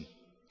particular mission.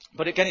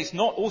 But again, it's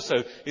not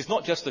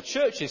just the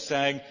churches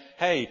saying,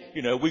 hey,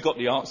 we got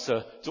the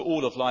answer to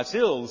all of life's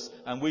ills,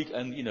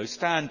 and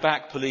stand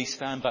back police,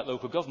 stand back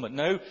local government.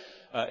 No,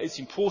 it's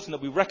important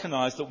that we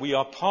recognise that we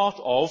are part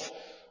of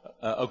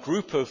a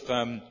group of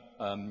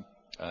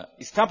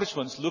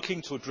establishments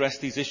looking to address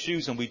these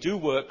issues, and we do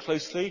work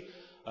closely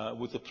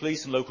with the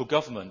police and local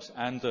government.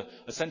 And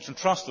Ascension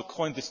Trust have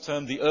coined this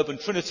term the Urban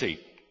Trinity,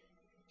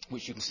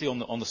 which you can see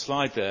on the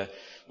slide there,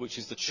 which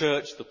is the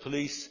church, the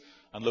police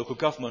and local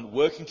government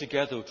working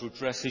together to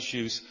address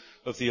issues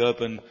of the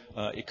urban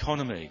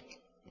economy.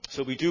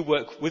 So we do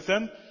work with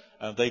them.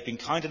 They've been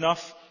kind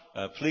enough,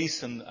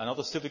 police and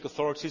other civic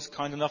authorities,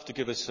 kind enough to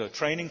give us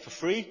training for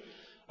free,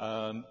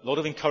 a lot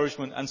of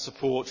encouragement and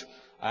support,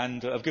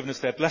 and have given us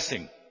their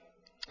blessing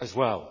as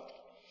well.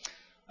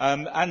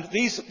 And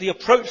the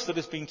approach that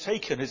has been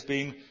taken has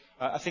been,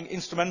 I think,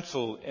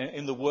 instrumental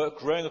in the work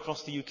growing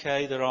across the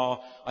UK. There are,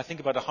 I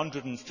think, about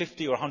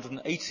 150 or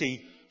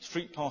 180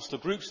 street pastor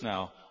groups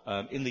now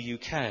in the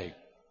UK,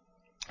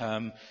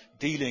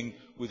 dealing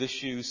with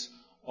issues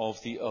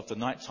of the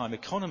nighttime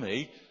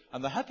economy.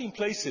 And there have been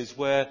places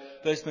where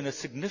there's been a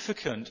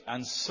significant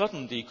and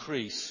sudden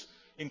decrease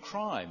in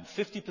crime,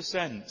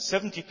 50%,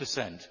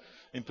 70%,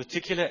 in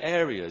particular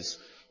areas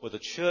where the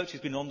church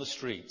has been on the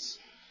streets.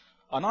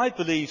 And I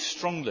believe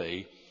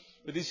strongly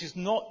that this is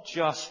not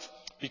just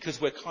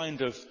because we're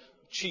kind of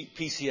cheap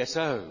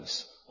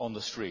PCSOs on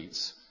the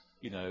streets.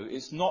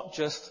 It's not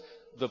just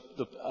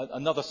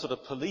another sort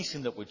of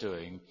policing that we're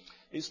doing.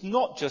 It's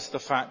not just the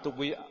fact that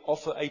we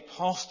offer a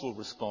pastoral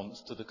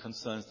response to the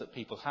concerns that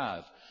people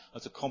have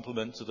as a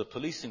complement to the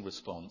policing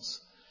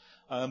response,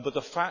 but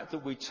the fact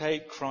that we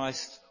take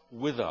Christ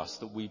with us,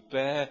 that we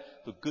bear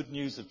the good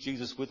news of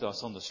Jesus with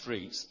us on the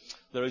streets.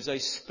 There is a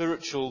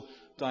spiritual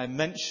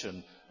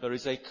dimension, there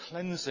is a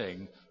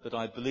cleansing that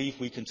I believe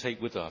we can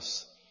take with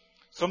us.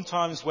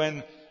 Sometimes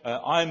when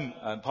I'm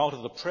part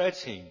of the prayer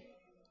team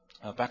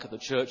back at the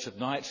church at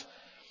night,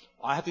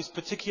 I have this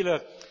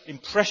particular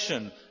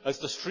impression as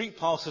the street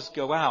pastors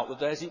go out that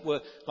they're, as it were,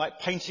 like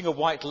painting a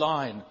white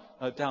line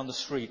down the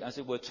street, as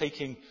it were,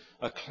 taking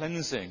a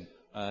cleansing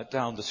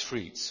down the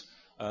streets,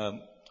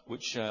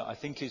 which I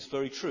think is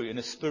very true. In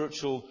a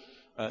spiritual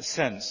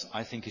sense,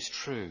 I think is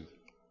true.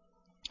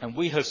 And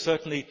we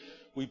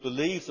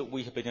believe that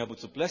we have been able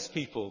to bless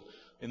people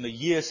in the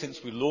year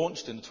since we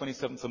launched, in the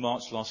 27th of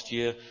March last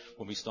year,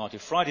 when we started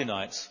Friday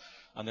nights,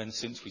 and then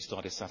since we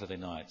started Saturday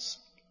nights.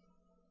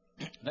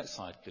 Next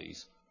slide,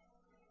 please.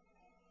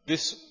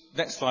 This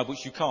next slide,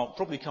 which you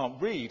probably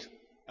can't read,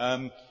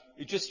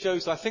 it just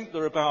shows, I think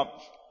there are about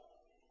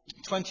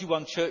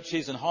 21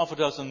 churches and half a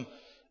dozen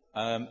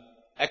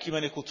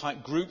ecumenical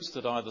type groups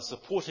that are either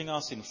supporting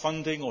us in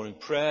funding or in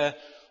prayer,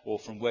 or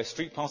from where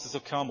street pastors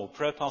have come or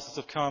prayer pastors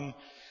have come.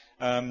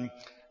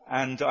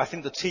 And I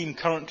think the team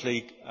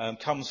currently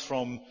comes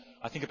from,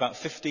 I think, about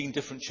 15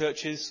 different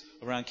churches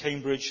around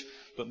Cambridge,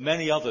 but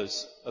many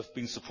others have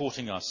been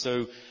supporting us.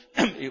 So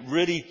it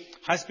really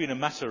has been a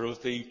matter of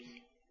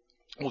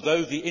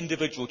although the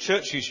individual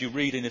churches you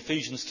read in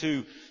Ephesians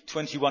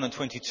 2:21 and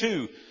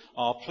 22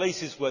 are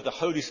places where the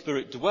Holy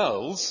Spirit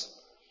dwells,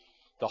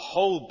 the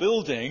whole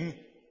building,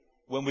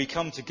 when we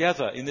come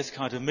together in this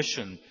kind of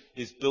mission,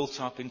 is built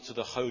up into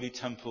the holy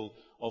temple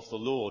of the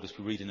Lord, as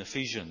we read in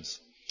Ephesians.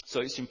 So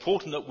it's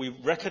important that we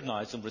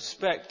recognise and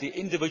respect the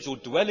individual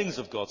dwellings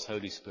of God's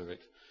Holy Spirit,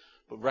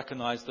 but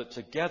recognise that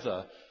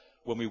together,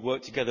 when we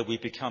work together, we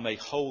become a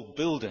whole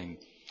building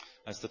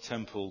as the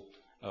temple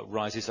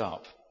rises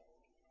up.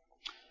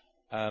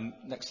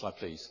 Next slide,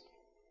 please.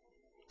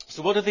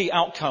 So what are the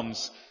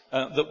outcomes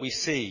that we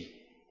see?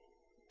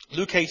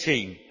 Luke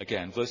 18,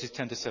 again, verses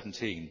 10 to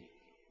 17.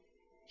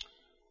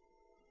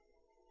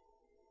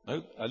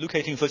 No, Luke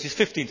 18, verses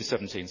 15 to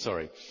 17,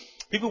 sorry.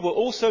 People were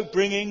also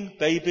bringing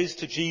babies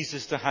to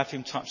Jesus to have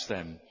him touch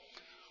them.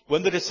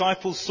 When the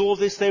disciples saw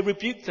this, they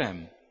rebuked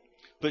them.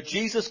 But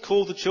Jesus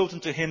called the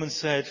children to him and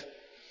said,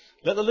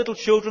 "Let the little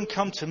children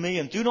come to me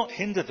and do not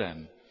hinder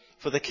them,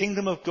 for the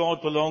kingdom of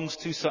God belongs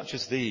to such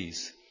as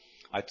these.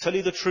 I tell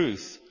you the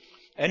truth,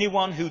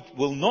 anyone who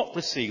will not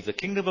receive the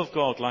kingdom of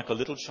God like a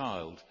little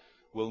child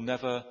will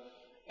never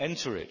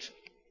enter it."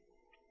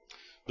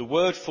 The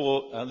word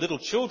for little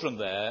children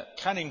there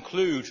can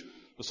include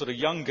the sort of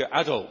younger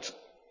adult,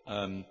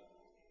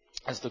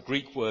 as the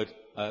Greek word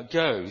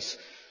goes.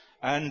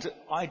 And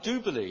I do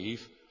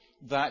believe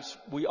that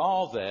we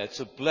are there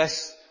to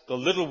bless the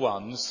little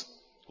ones,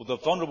 or the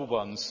vulnerable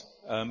ones,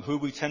 who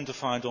we tend to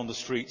find on the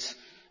streets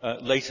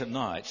late at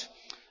night,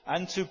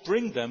 and to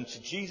bring them to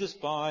Jesus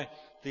by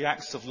the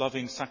acts of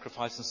loving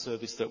sacrifice and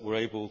service that we're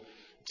able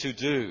to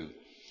do.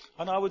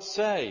 And I would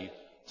say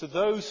to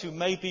those who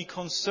may be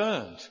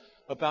concerned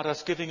about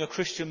us giving a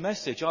Christian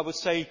message, I would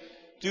say,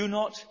 do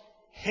not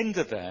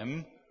hinder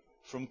them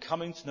from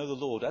coming to know the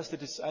Lord. As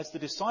the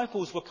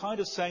disciples were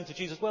kind of saying to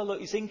Jesus, well,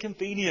 look, it's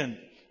inconvenient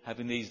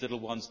having these little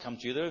ones come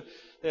to you.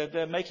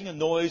 They're making a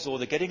noise, or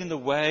they're getting in the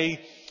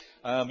way.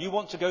 You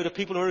want to go to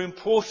people who are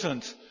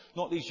important,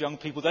 not these young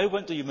people. They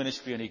won't do your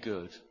ministry any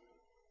good.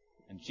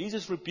 And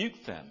Jesus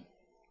rebuked them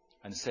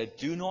and said,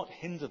 do not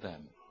hinder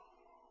them,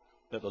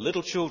 that the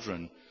little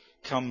children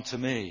come to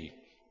me.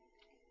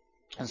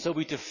 And so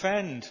we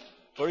defend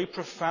very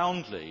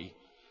profoundly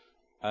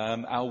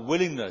our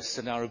willingness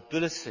and our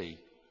ability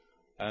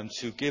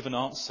to give an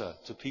answer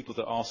to people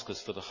that ask us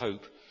for the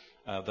hope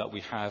that we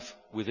have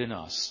within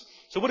us.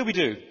 So what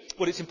do?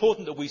 Well, it's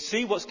important that we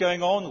see what's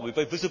going on, that we're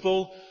very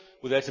visible,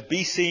 we're there to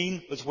be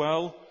seen as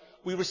well.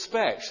 We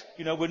respect.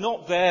 We're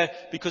not there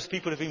because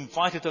people have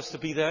invited us to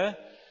be there.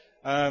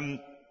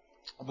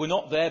 We're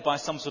not there by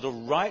some sort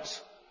of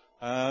right.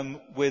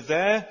 We're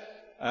there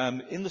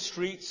in the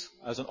streets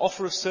as an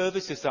offer of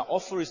service. If that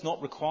offer is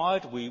not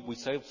required, we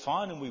say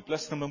fine, and we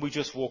bless them, and we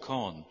just walk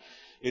on.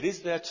 It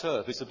is their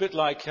turf. It's a bit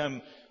like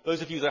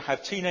those of you that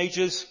have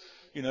teenagers,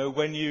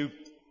 when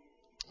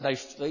they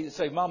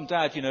say, Mum,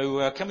 Dad,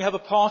 can we have a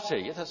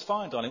party? Yes, that's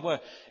fine, darling. Where?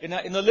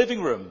 In the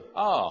living room.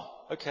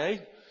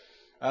 Okay.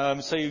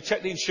 So you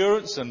check the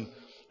insurance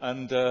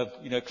and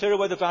clear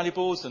away the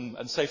valuables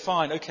and say,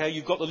 fine, okay,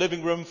 you've got the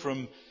living room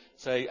from,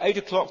 say, 8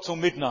 o'clock till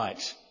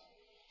midnight.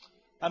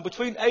 And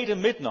between 8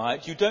 and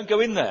midnight, you don't go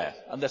in there,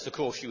 unless, of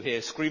course, you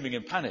hear screaming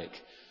in panic,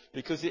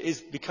 because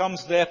it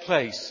becomes their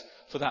place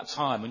for that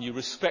time, and you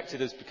respect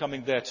it as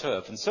becoming their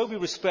turf. And so we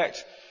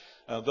respect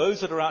those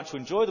that are out to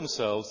enjoy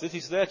themselves. This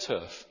is their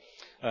turf,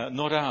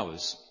 not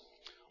ours.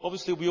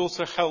 Obviously, we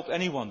also help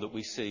anyone that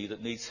we see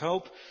that needs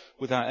help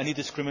without any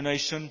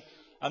discrimination,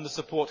 and the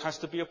support has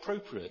to be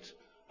appropriate.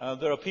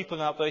 There are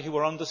people out there who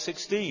are under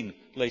 16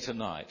 late at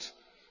night.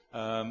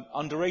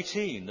 Under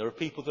 18, there are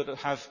people that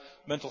have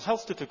mental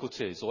health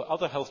difficulties or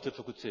other health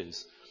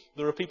difficulties.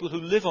 There are people who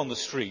live on the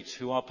street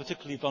who are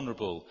particularly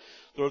vulnerable.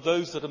 There are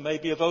those that are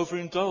maybe have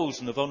overindulged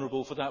and are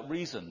vulnerable for that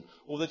reason,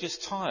 or they're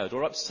just tired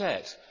or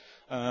upset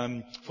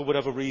for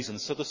whatever reason.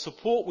 So the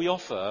support we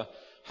offer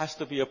has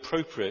to be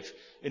appropriate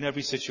in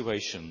every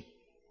situation.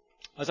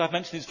 As I've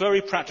mentioned, it's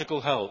very practical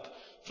help.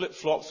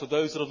 Flip-flops for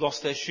those that have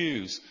lost their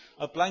shoes,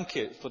 a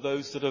blanket for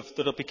those that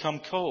have become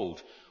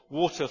cold,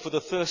 water for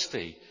the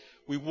thirsty.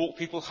 We walk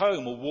people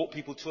home, or walk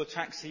people to a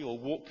taxi, or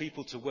walk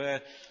people to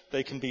where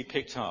they can be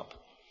picked up.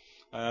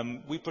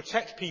 We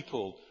protect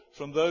people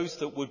from those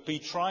that would be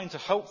trying to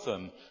help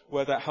them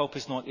where that help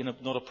is not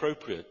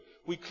appropriate.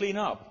 We clean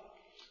up.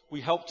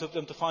 We help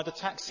them to find a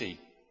taxi.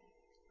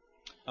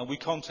 And we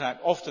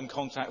often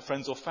contact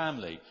friends or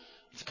family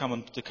to come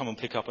and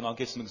pick up, and I'll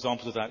give some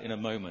examples of that in a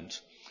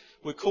moment.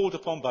 We're called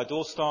upon by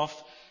door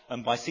staff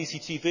and by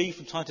CCTV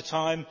from time to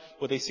time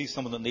where they see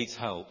someone that needs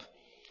help.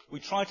 We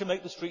try to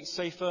make the streets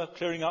safer,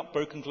 clearing up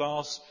broken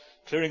glass,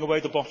 clearing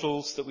away the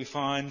bottles that we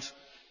find,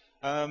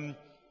 and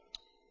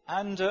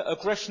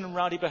aggression and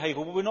rowdy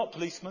behaviour. Well, we're not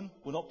policemen,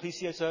 we're not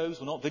PCSOs,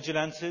 we're not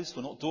vigilantes,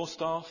 we're not door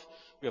staff,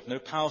 we have no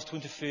powers to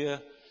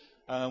interfere.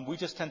 We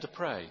just tend to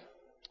pray.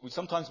 We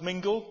sometimes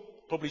mingle,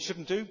 probably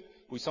shouldn't do.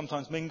 We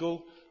sometimes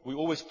mingle. We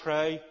always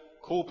pray,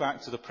 call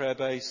back to the prayer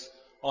base,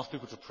 ask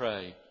people to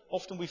pray.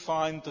 Often we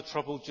find the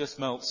trouble just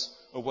melts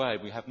away.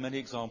 We have many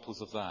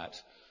examples of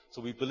that. So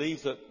we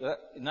believe that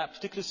in that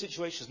particular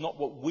situation, it's not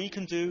what we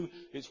can do,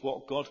 it's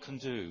what God can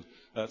do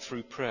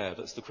through prayer.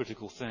 That's the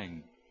critical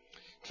thing.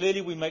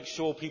 Clearly, we make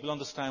sure people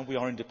understand we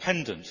are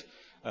independent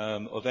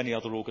of any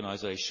other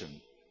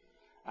organisation.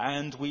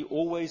 And we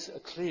always are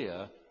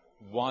clear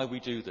why we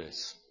do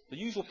this. The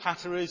usual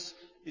patter is,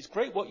 it's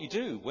great what you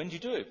do. When do you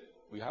do it?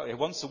 We have it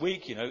once a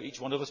week, each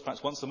one of us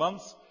perhaps once a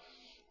month.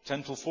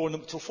 10 till 4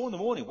 in the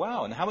morning.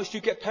 Wow. And how much do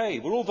you get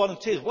paid? We're all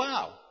volunteers.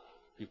 Wow.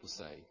 People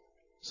say.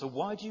 So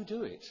why do you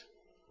do it?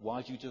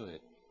 Why do you do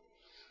it?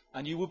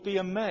 And you would be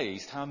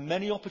amazed how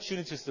many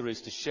opportunities there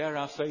is to share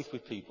our faith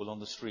with people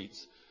on the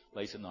streets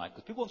late at night.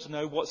 Because people want to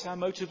know what's our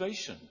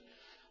motivation.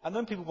 And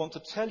then people want to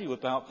tell you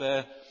about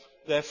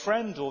their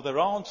friend or their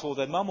aunt or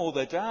their mum or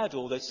their dad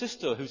or their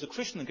sister who's a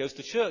Christian and goes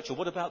to church. Or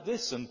what about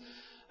this?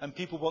 And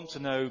people want to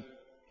know.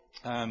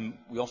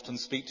 We often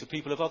speak to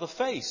people of other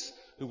faiths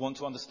who want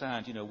to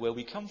understand, where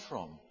we come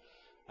from.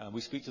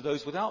 We speak to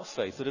those without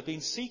faith that have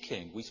been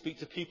seeking. We speak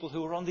to people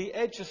who are on the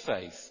edge of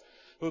faith,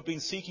 who have been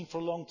seeking for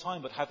a long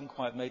time but haven't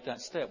quite made that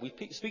step. We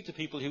speak to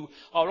people who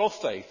are of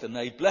faith, and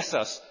they bless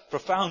us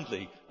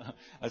profoundly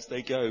as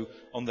they go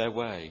on their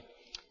way.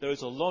 There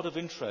is a lot of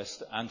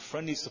interest and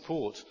friendly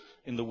support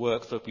in the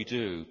work that we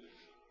do.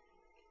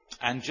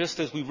 And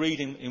just as we read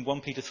in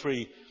 1 Peter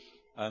 3,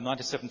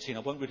 9-17, I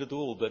won't read it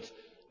all, but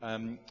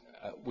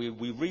we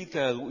read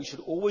there that we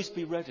should always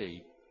be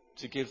ready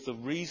to give the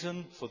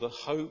reason for the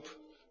hope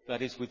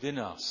that is within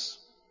us,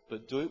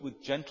 but do it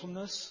with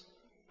gentleness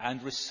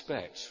and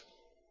respect.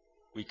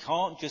 We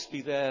can't just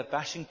be there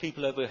bashing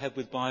people over the head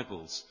with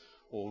Bibles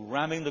or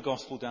ramming the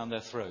gospel down their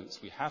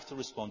throats. We have to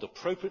respond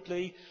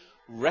appropriately,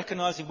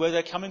 recognizing where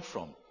they're coming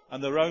from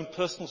and their own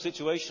personal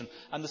situation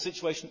and the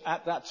situation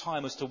at that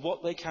time as to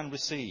what they can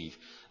receive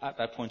at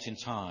that point in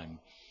time.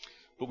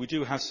 But we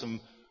do have some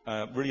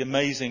really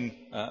amazing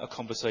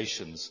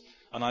conversations.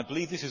 And I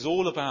believe this is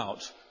all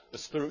about a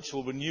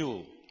spiritual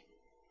renewal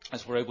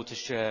as we're able to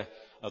share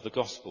the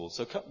gospel.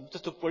 So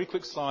just a very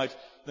quick slide.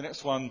 The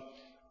next one.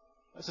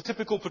 It's a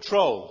typical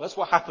patrol. That's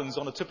what happens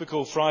on a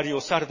typical Friday or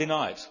Saturday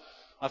night.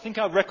 I think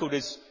our record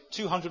is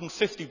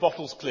 250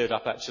 bottles cleared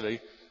up, actually.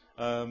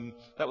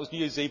 That was New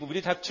Year's Eve, but we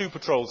did have 2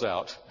 patrols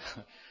out.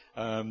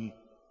 And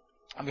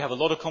we have a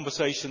lot of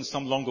conversations,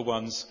 some longer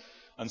ones,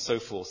 and so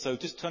forth. So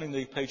just turning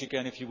the page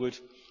again, if you would.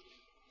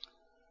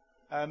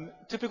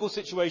 Typical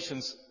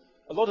situations.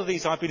 A lot of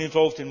these I've been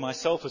involved in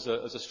myself as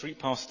a street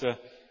pastor.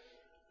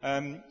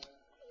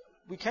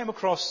 We came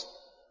across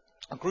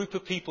a group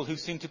of people who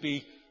seemed to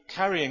be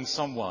carrying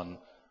someone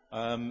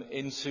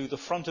into the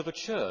front of a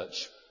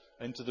church,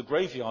 into the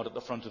graveyard at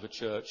the front of a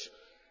church,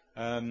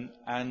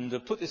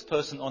 and put this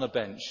person on a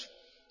bench.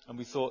 And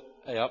we thought,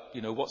 hey up,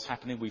 what's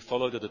happening? We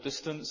followed at a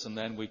distance, and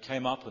then we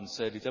came up and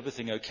said, is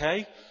everything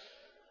okay?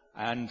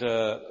 And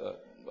a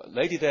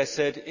lady there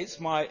said, it's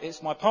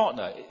my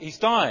partner. He's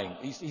dying.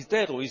 He's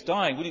dead, or he's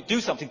dying. Will you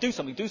do something? Do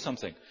something. Do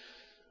something.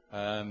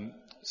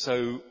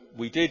 So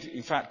we did,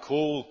 in fact,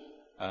 call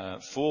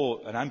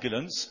for an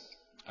ambulance.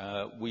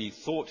 We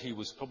thought he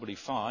was probably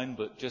fine,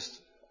 but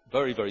just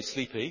very, very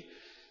sleepy.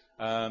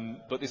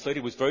 But this lady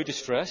was very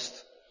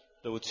distressed.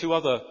 There were 2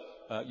 other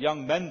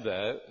young men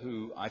there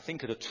who I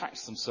think had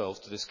attached themselves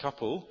to this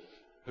couple,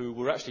 who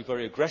were actually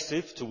very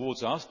aggressive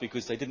towards us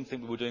because they didn't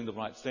think we were doing the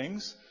right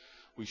things.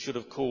 We should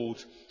have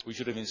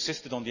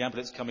insisted on the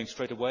ambulance coming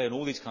straight away and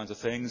all these kinds of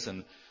things.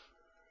 And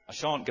I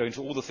shan't go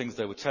into all the things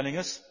they were telling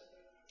us.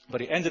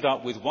 But it ended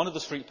up with one of the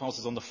street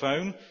pastors on the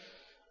phone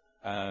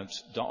on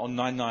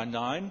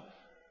 999.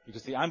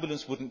 Because the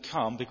ambulance wouldn't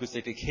come because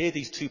they could hear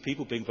these 2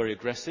 people being very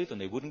aggressive and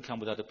they wouldn't come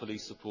without a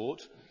police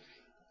support.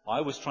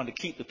 I was trying to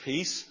keep the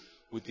peace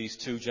with these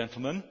 2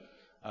 gentlemen.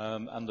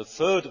 And the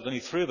third,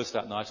 only 3 of us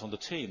that night on the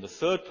team, the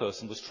third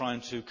person was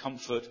trying to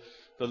comfort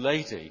the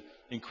lady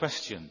in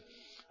question.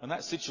 And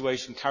that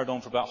situation carried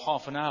on for about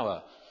half an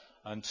hour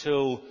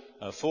until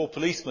 4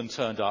 policemen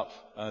turned up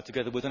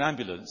together with an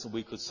ambulance, and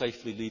we could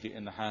safely leave it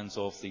in the hands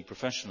of the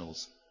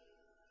professionals.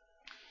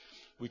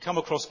 We come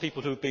across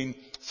people who have been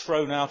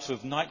thrown out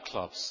of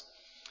nightclubs.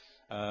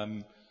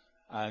 And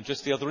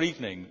just the other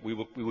evening, we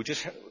were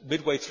just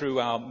midway through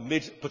our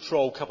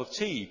mid-patrol cup of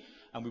tea,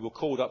 and we were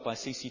called up by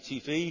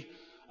CCTV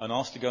and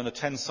asked to go and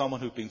attend someone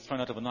who had been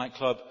thrown out of a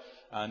nightclub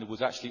and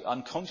was actually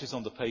unconscious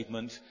on the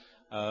pavement.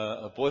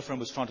 A boyfriend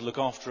was trying to look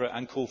after her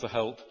and call for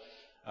help.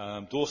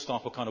 Door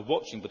staff were kind of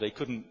watching, but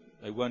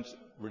they weren't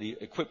really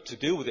equipped to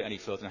deal with it any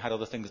further and had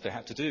other things they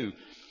had to do.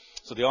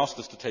 So they asked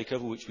us to take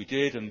over, which we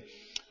did, and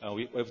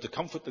we were able to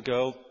comfort the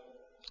girl,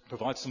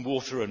 provide some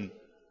water and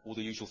all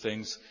the usual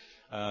things,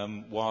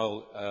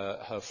 while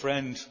her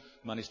friend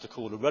managed to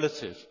call a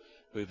relative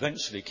who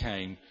eventually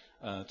came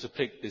to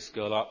pick this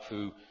girl up,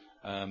 who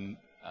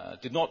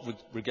did not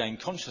regain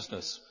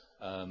consciousness.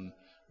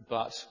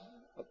 But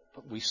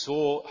we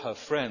saw her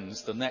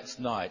friends the next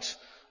night,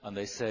 and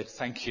they said,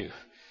 thank you.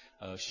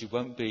 She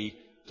won't be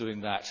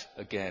doing that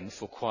again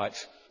for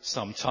quite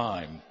some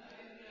time.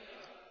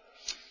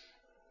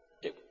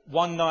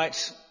 One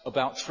night,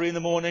 about 3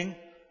 a.m,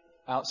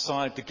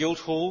 outside the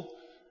Guildhall,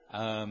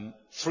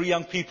 3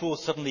 young people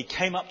suddenly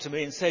came up to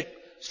me and said,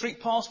 street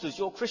pastors,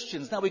 you're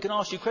Christians, now we can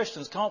ask you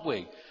questions, can't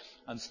we?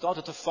 And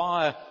started to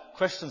fire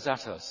questions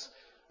at us.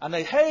 And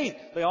they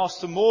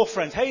asked some more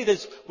friends,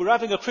 we're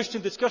having a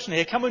Christian discussion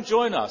here, come and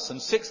join us.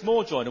 And 6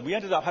 more joined, and we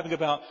ended up having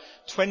about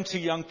 20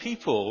 young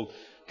people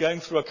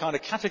going through a kind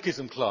of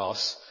catechism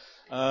class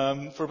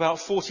for about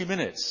 40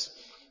 minutes.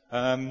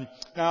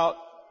 Now,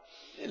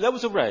 there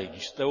was a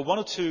range. There were 1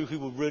 or 2 who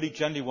were really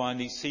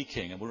genuinely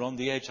seeking and were on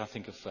the edge, I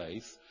think, of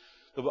faith.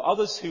 There were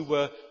others who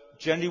were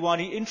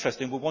genuinely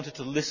interested and wanted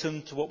to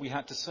listen to what we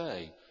had to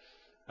say.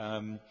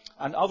 And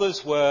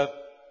others were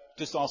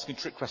just asking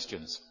trick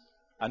questions.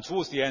 And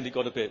towards the end, it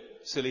got a bit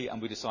silly,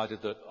 and we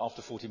decided that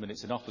after 40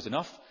 minutes, enough was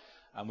enough,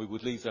 and we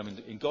would leave them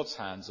in God's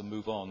hands and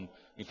move on,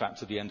 in fact,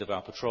 to the end of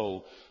our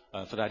patrol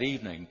for that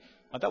evening.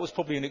 And that was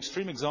probably an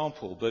extreme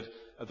example, but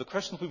the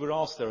questions we were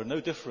asked there are no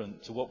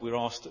different to what we're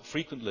asked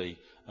frequently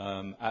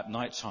at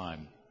night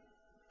time.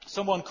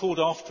 Someone called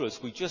after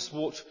us. We just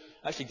walked,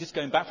 actually just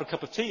going back for a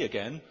cup of tea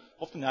again.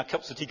 Often our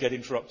cups of tea get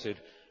interrupted.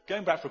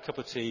 Going back for a cup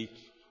of tea,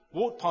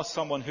 walked past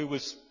someone who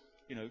was,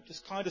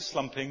 just kind of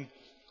slumping.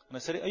 And I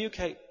said, are you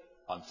okay?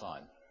 I'm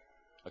fine.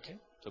 Okay.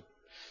 So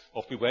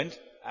off we went.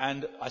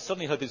 And I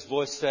suddenly heard this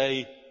voice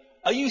say,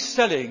 are you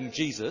selling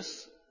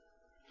Jesus?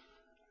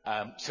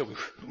 So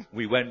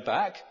we went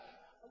back.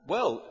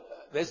 Well,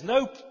 there's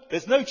no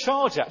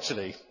charge,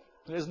 actually.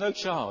 There's no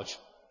charge.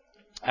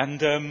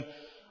 And a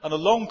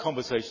long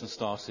conversation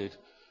started,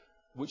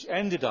 which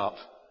ended up,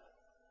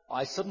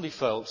 I suddenly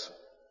felt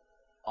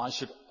I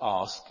should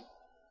ask,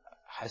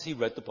 has he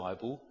read the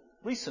Bible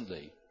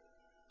recently?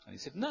 And he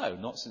said, no,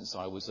 not since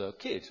I was a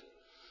kid.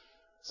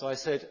 So I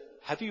said,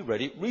 have you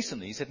read it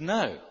recently? He said,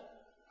 no.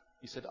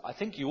 He said, I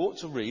think you ought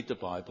to read the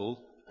Bible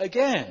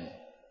again.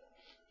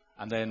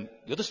 And then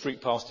the other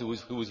street pastor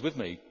who was with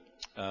me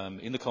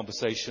in the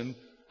conversation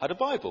had a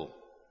Bible,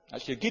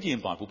 actually a Gideon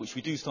Bible, which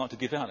we do start to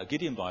give out, a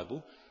Gideon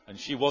Bible. And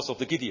she was of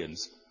the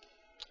Gideons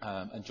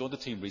and joined the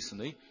team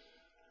recently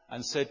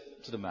and said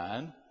to the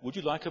man, would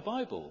you like a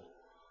Bible?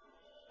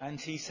 And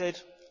he said,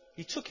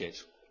 he took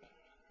it.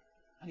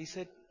 And he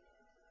said,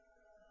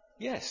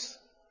 yes,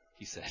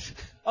 he said,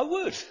 I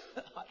would.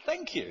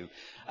 Thank you.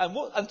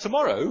 And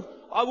tomorrow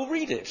I will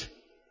read it.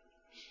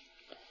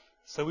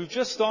 So we've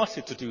just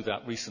started to do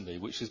that recently,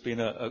 which has been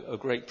a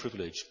great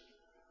privilege.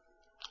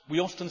 We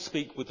often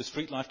speak with the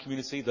street life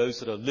community, those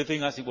that are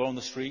living, as it were, on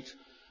the street.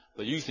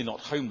 They're usually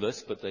not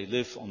homeless, but they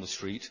live on the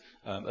street,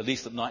 at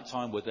least at night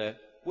time where they're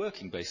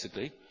working,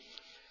 basically.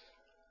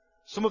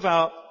 Some of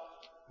our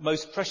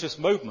most precious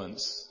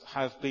moments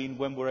have been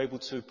when we're able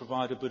to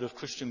provide a bit of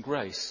Christian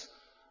grace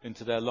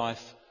into their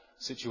life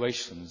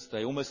situations.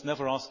 They almost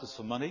never ask us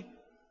for money,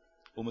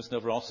 almost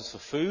never ask us for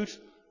food.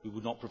 We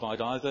would not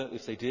provide either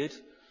if they did.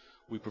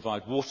 We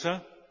provide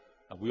water,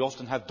 and we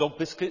often have dog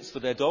biscuits for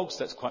their dogs.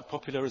 That's quite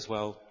popular as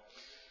well.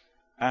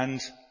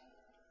 And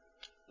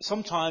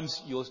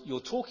sometimes you're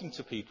talking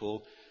to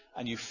people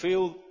and you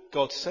feel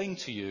God saying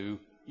to you,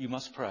 you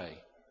must pray.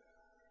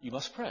 You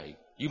must pray.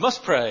 You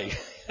must pray.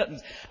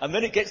 And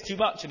then it gets too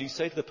much and you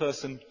say to the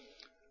person,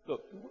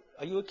 look,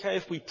 are you okay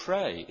if we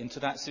pray into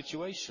that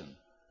situation?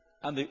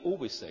 And they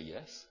always say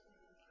yes.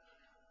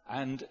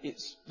 And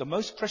it's the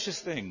most precious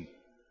thing.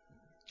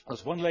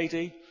 There's one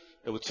lady,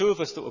 there were two of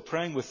us that were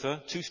praying with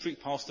her, two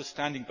street pastors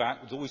standing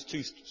back, with always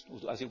two,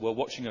 as it were,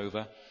 watching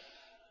over.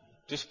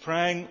 Just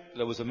praying.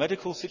 There was a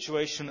medical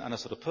situation and a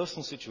sort of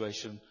personal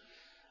situation.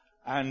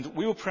 And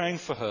we were praying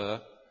for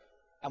her,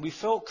 and we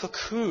felt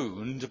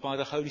cocooned by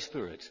the Holy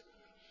Spirit.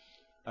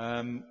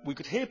 We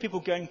could hear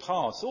people going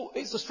past. Oh,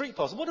 it's the street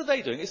pastors. What are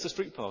they doing? It's the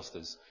street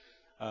pastors.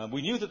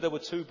 We knew that there were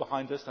two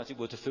behind us, as it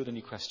were, to field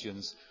any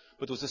questions.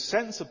 But there was a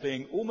sense of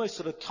being almost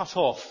sort of cut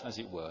off, as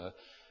it were,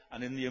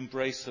 and in the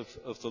embrace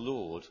of the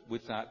Lord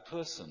with that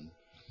person.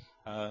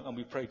 And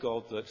we pray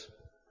God that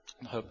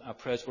our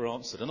prayers were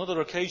answered. Another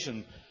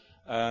occasion,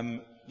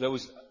 there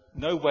was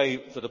no way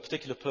that a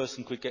particular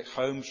person could get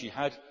home. She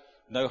had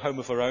no home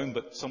of her own,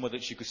 but somewhere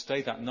that she could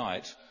stay that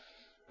night.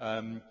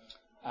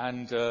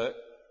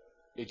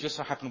 It just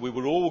so happened we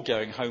were all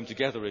going home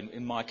together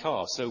in my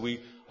car. So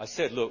I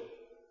said, look,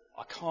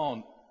 I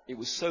can't. It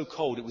was so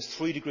cold. It was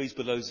 3 degrees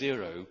below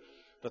zero.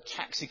 The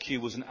taxi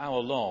queue was an hour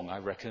long, I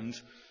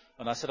reckoned.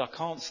 And I said, I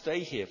can't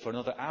stay here for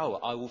another hour.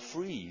 I will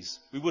freeze.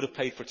 We would have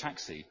paid for a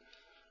taxi.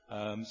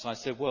 So I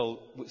said, well,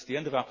 it's the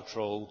end of our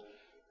patrol.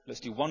 Let's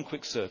do one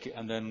quick circuit,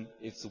 and then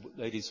if the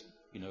lady's,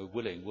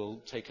 willing,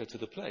 we'll take her to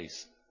the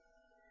place.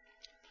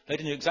 They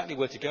didn't know exactly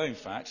where to go, in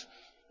fact.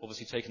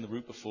 Obviously taken the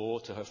route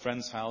before to her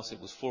friend's house.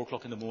 It was 4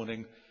 o'clock in the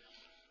morning.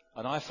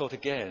 And I felt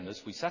again,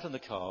 as we sat in the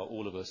car,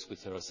 all of us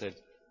with her, I said,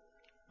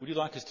 would you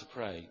like us to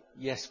pray?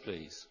 Yes,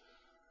 please.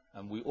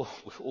 And we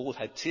all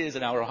had tears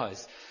in our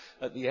eyes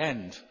at the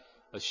end,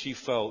 as she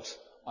felt,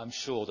 I'm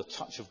sure, the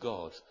touch of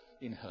God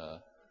in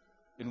her,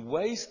 in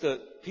ways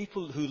that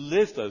people who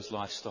live those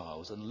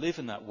lifestyles and live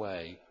in that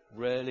way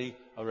rarely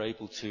are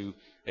able to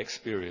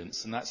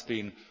experience. And that's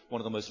been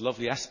one of the most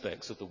lovely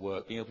aspects of the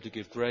work, being able to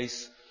give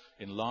grace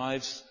in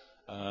lives,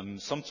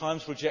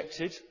 sometimes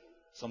rejected,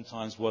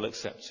 sometimes well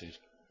accepted,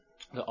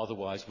 that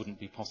otherwise wouldn't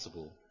be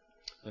possible.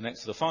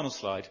 The final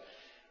slide.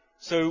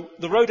 So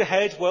the road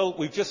ahead, well,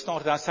 we've just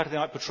started our Saturday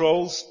night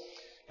patrols.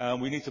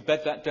 We need to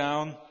bed that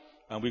down.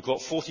 We've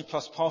got 40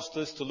 plus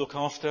pastors to look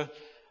after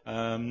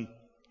and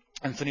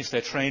finish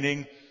their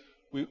training.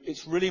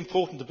 It's really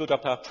important to build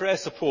up our prayer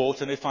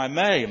support. And if I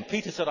may, and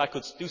Peter said I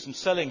could do some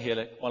selling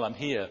here while I'm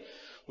here,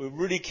 we're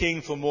really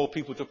keen for more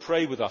people to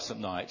pray with us at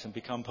night and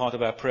become part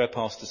of our prayer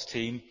pastors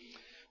team.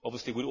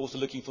 Obviously, we're also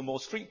looking for more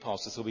street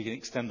pastors so we can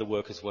extend the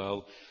work as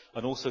well,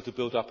 and also to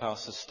build up our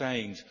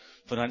sustained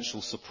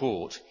financial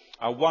support.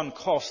 Our main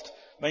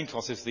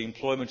cost is the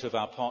employment of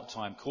our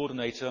part-time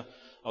coordinator.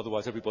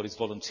 Otherwise, everybody's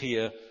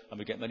volunteer, and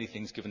we get many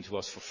things given to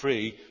us for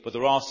free. But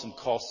there are some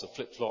costs of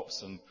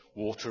flip-flops and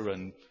water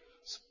and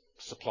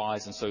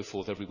supplies and so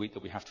forth every week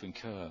that we have to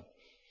incur.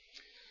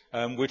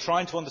 We're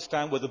trying to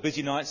understand where the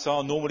busy nights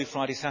are. Normally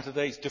Friday,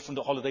 Saturday. It's different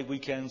at holiday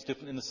weekends,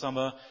 different in the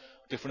summer,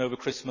 different over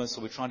Christmas.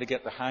 So we're trying to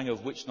get the hang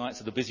of which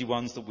nights are the busy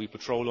ones that we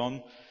patrol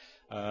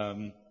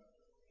on.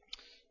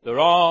 There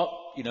are,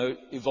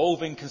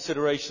 evolving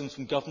considerations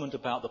from government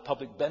about the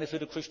public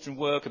benefit of Christian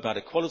work, about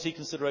equality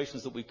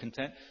considerations that we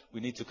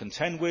need to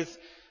contend with.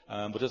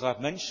 But as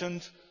I've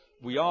mentioned,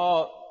 we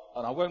are,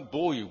 and I won't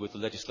bore you with the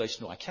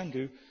legislation, or I can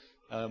do,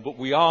 but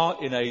we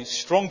are in a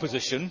strong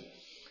position.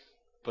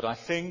 But I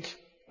think,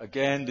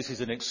 again, this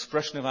is an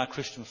expression of our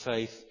Christian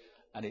faith,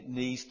 and it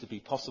needs to be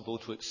possible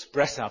to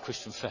express our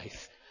Christian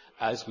faith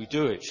as we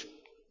do it.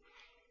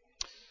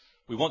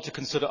 We want to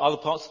consider other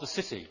parts of the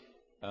city.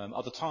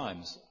 Other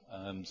times,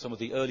 some of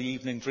the early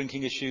evening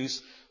drinking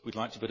issues, we'd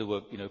like to be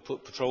able to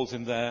put patrols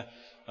in there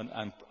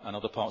and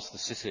other parts of the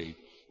city.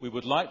 We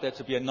would like there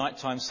to be a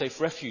nighttime safe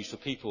refuge for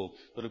people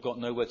that have got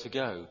nowhere to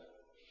go.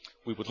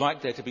 We would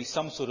like there to be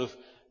some sort of,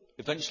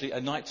 eventually,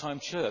 a nighttime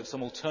church,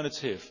 some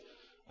alternative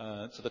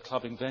to the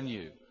clubbing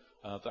venue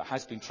that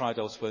has been tried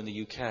elsewhere in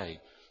the UK.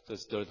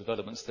 There are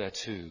developments there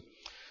too.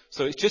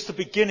 So it's just the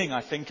beginning,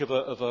 I think, of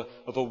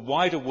a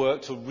wider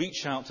work to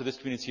reach out to this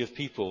community of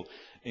people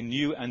in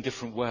new and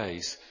different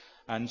ways,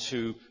 and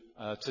to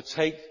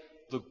take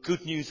the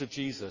good news of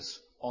Jesus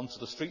onto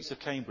the streets of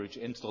Cambridge,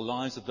 into the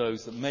lives of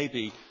those that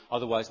maybe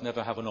otherwise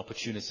never have an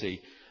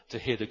opportunity to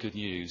hear the good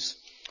news.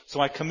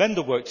 So I commend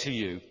the work to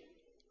you.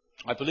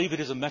 I believe it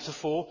is a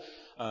metaphor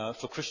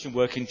for Christian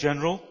work in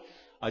general.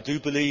 I do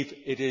believe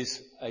it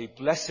is a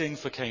blessing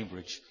for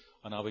Cambridge,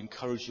 and I would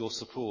encourage your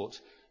support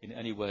in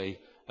any way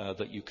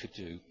that you could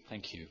do.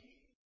 Thank you.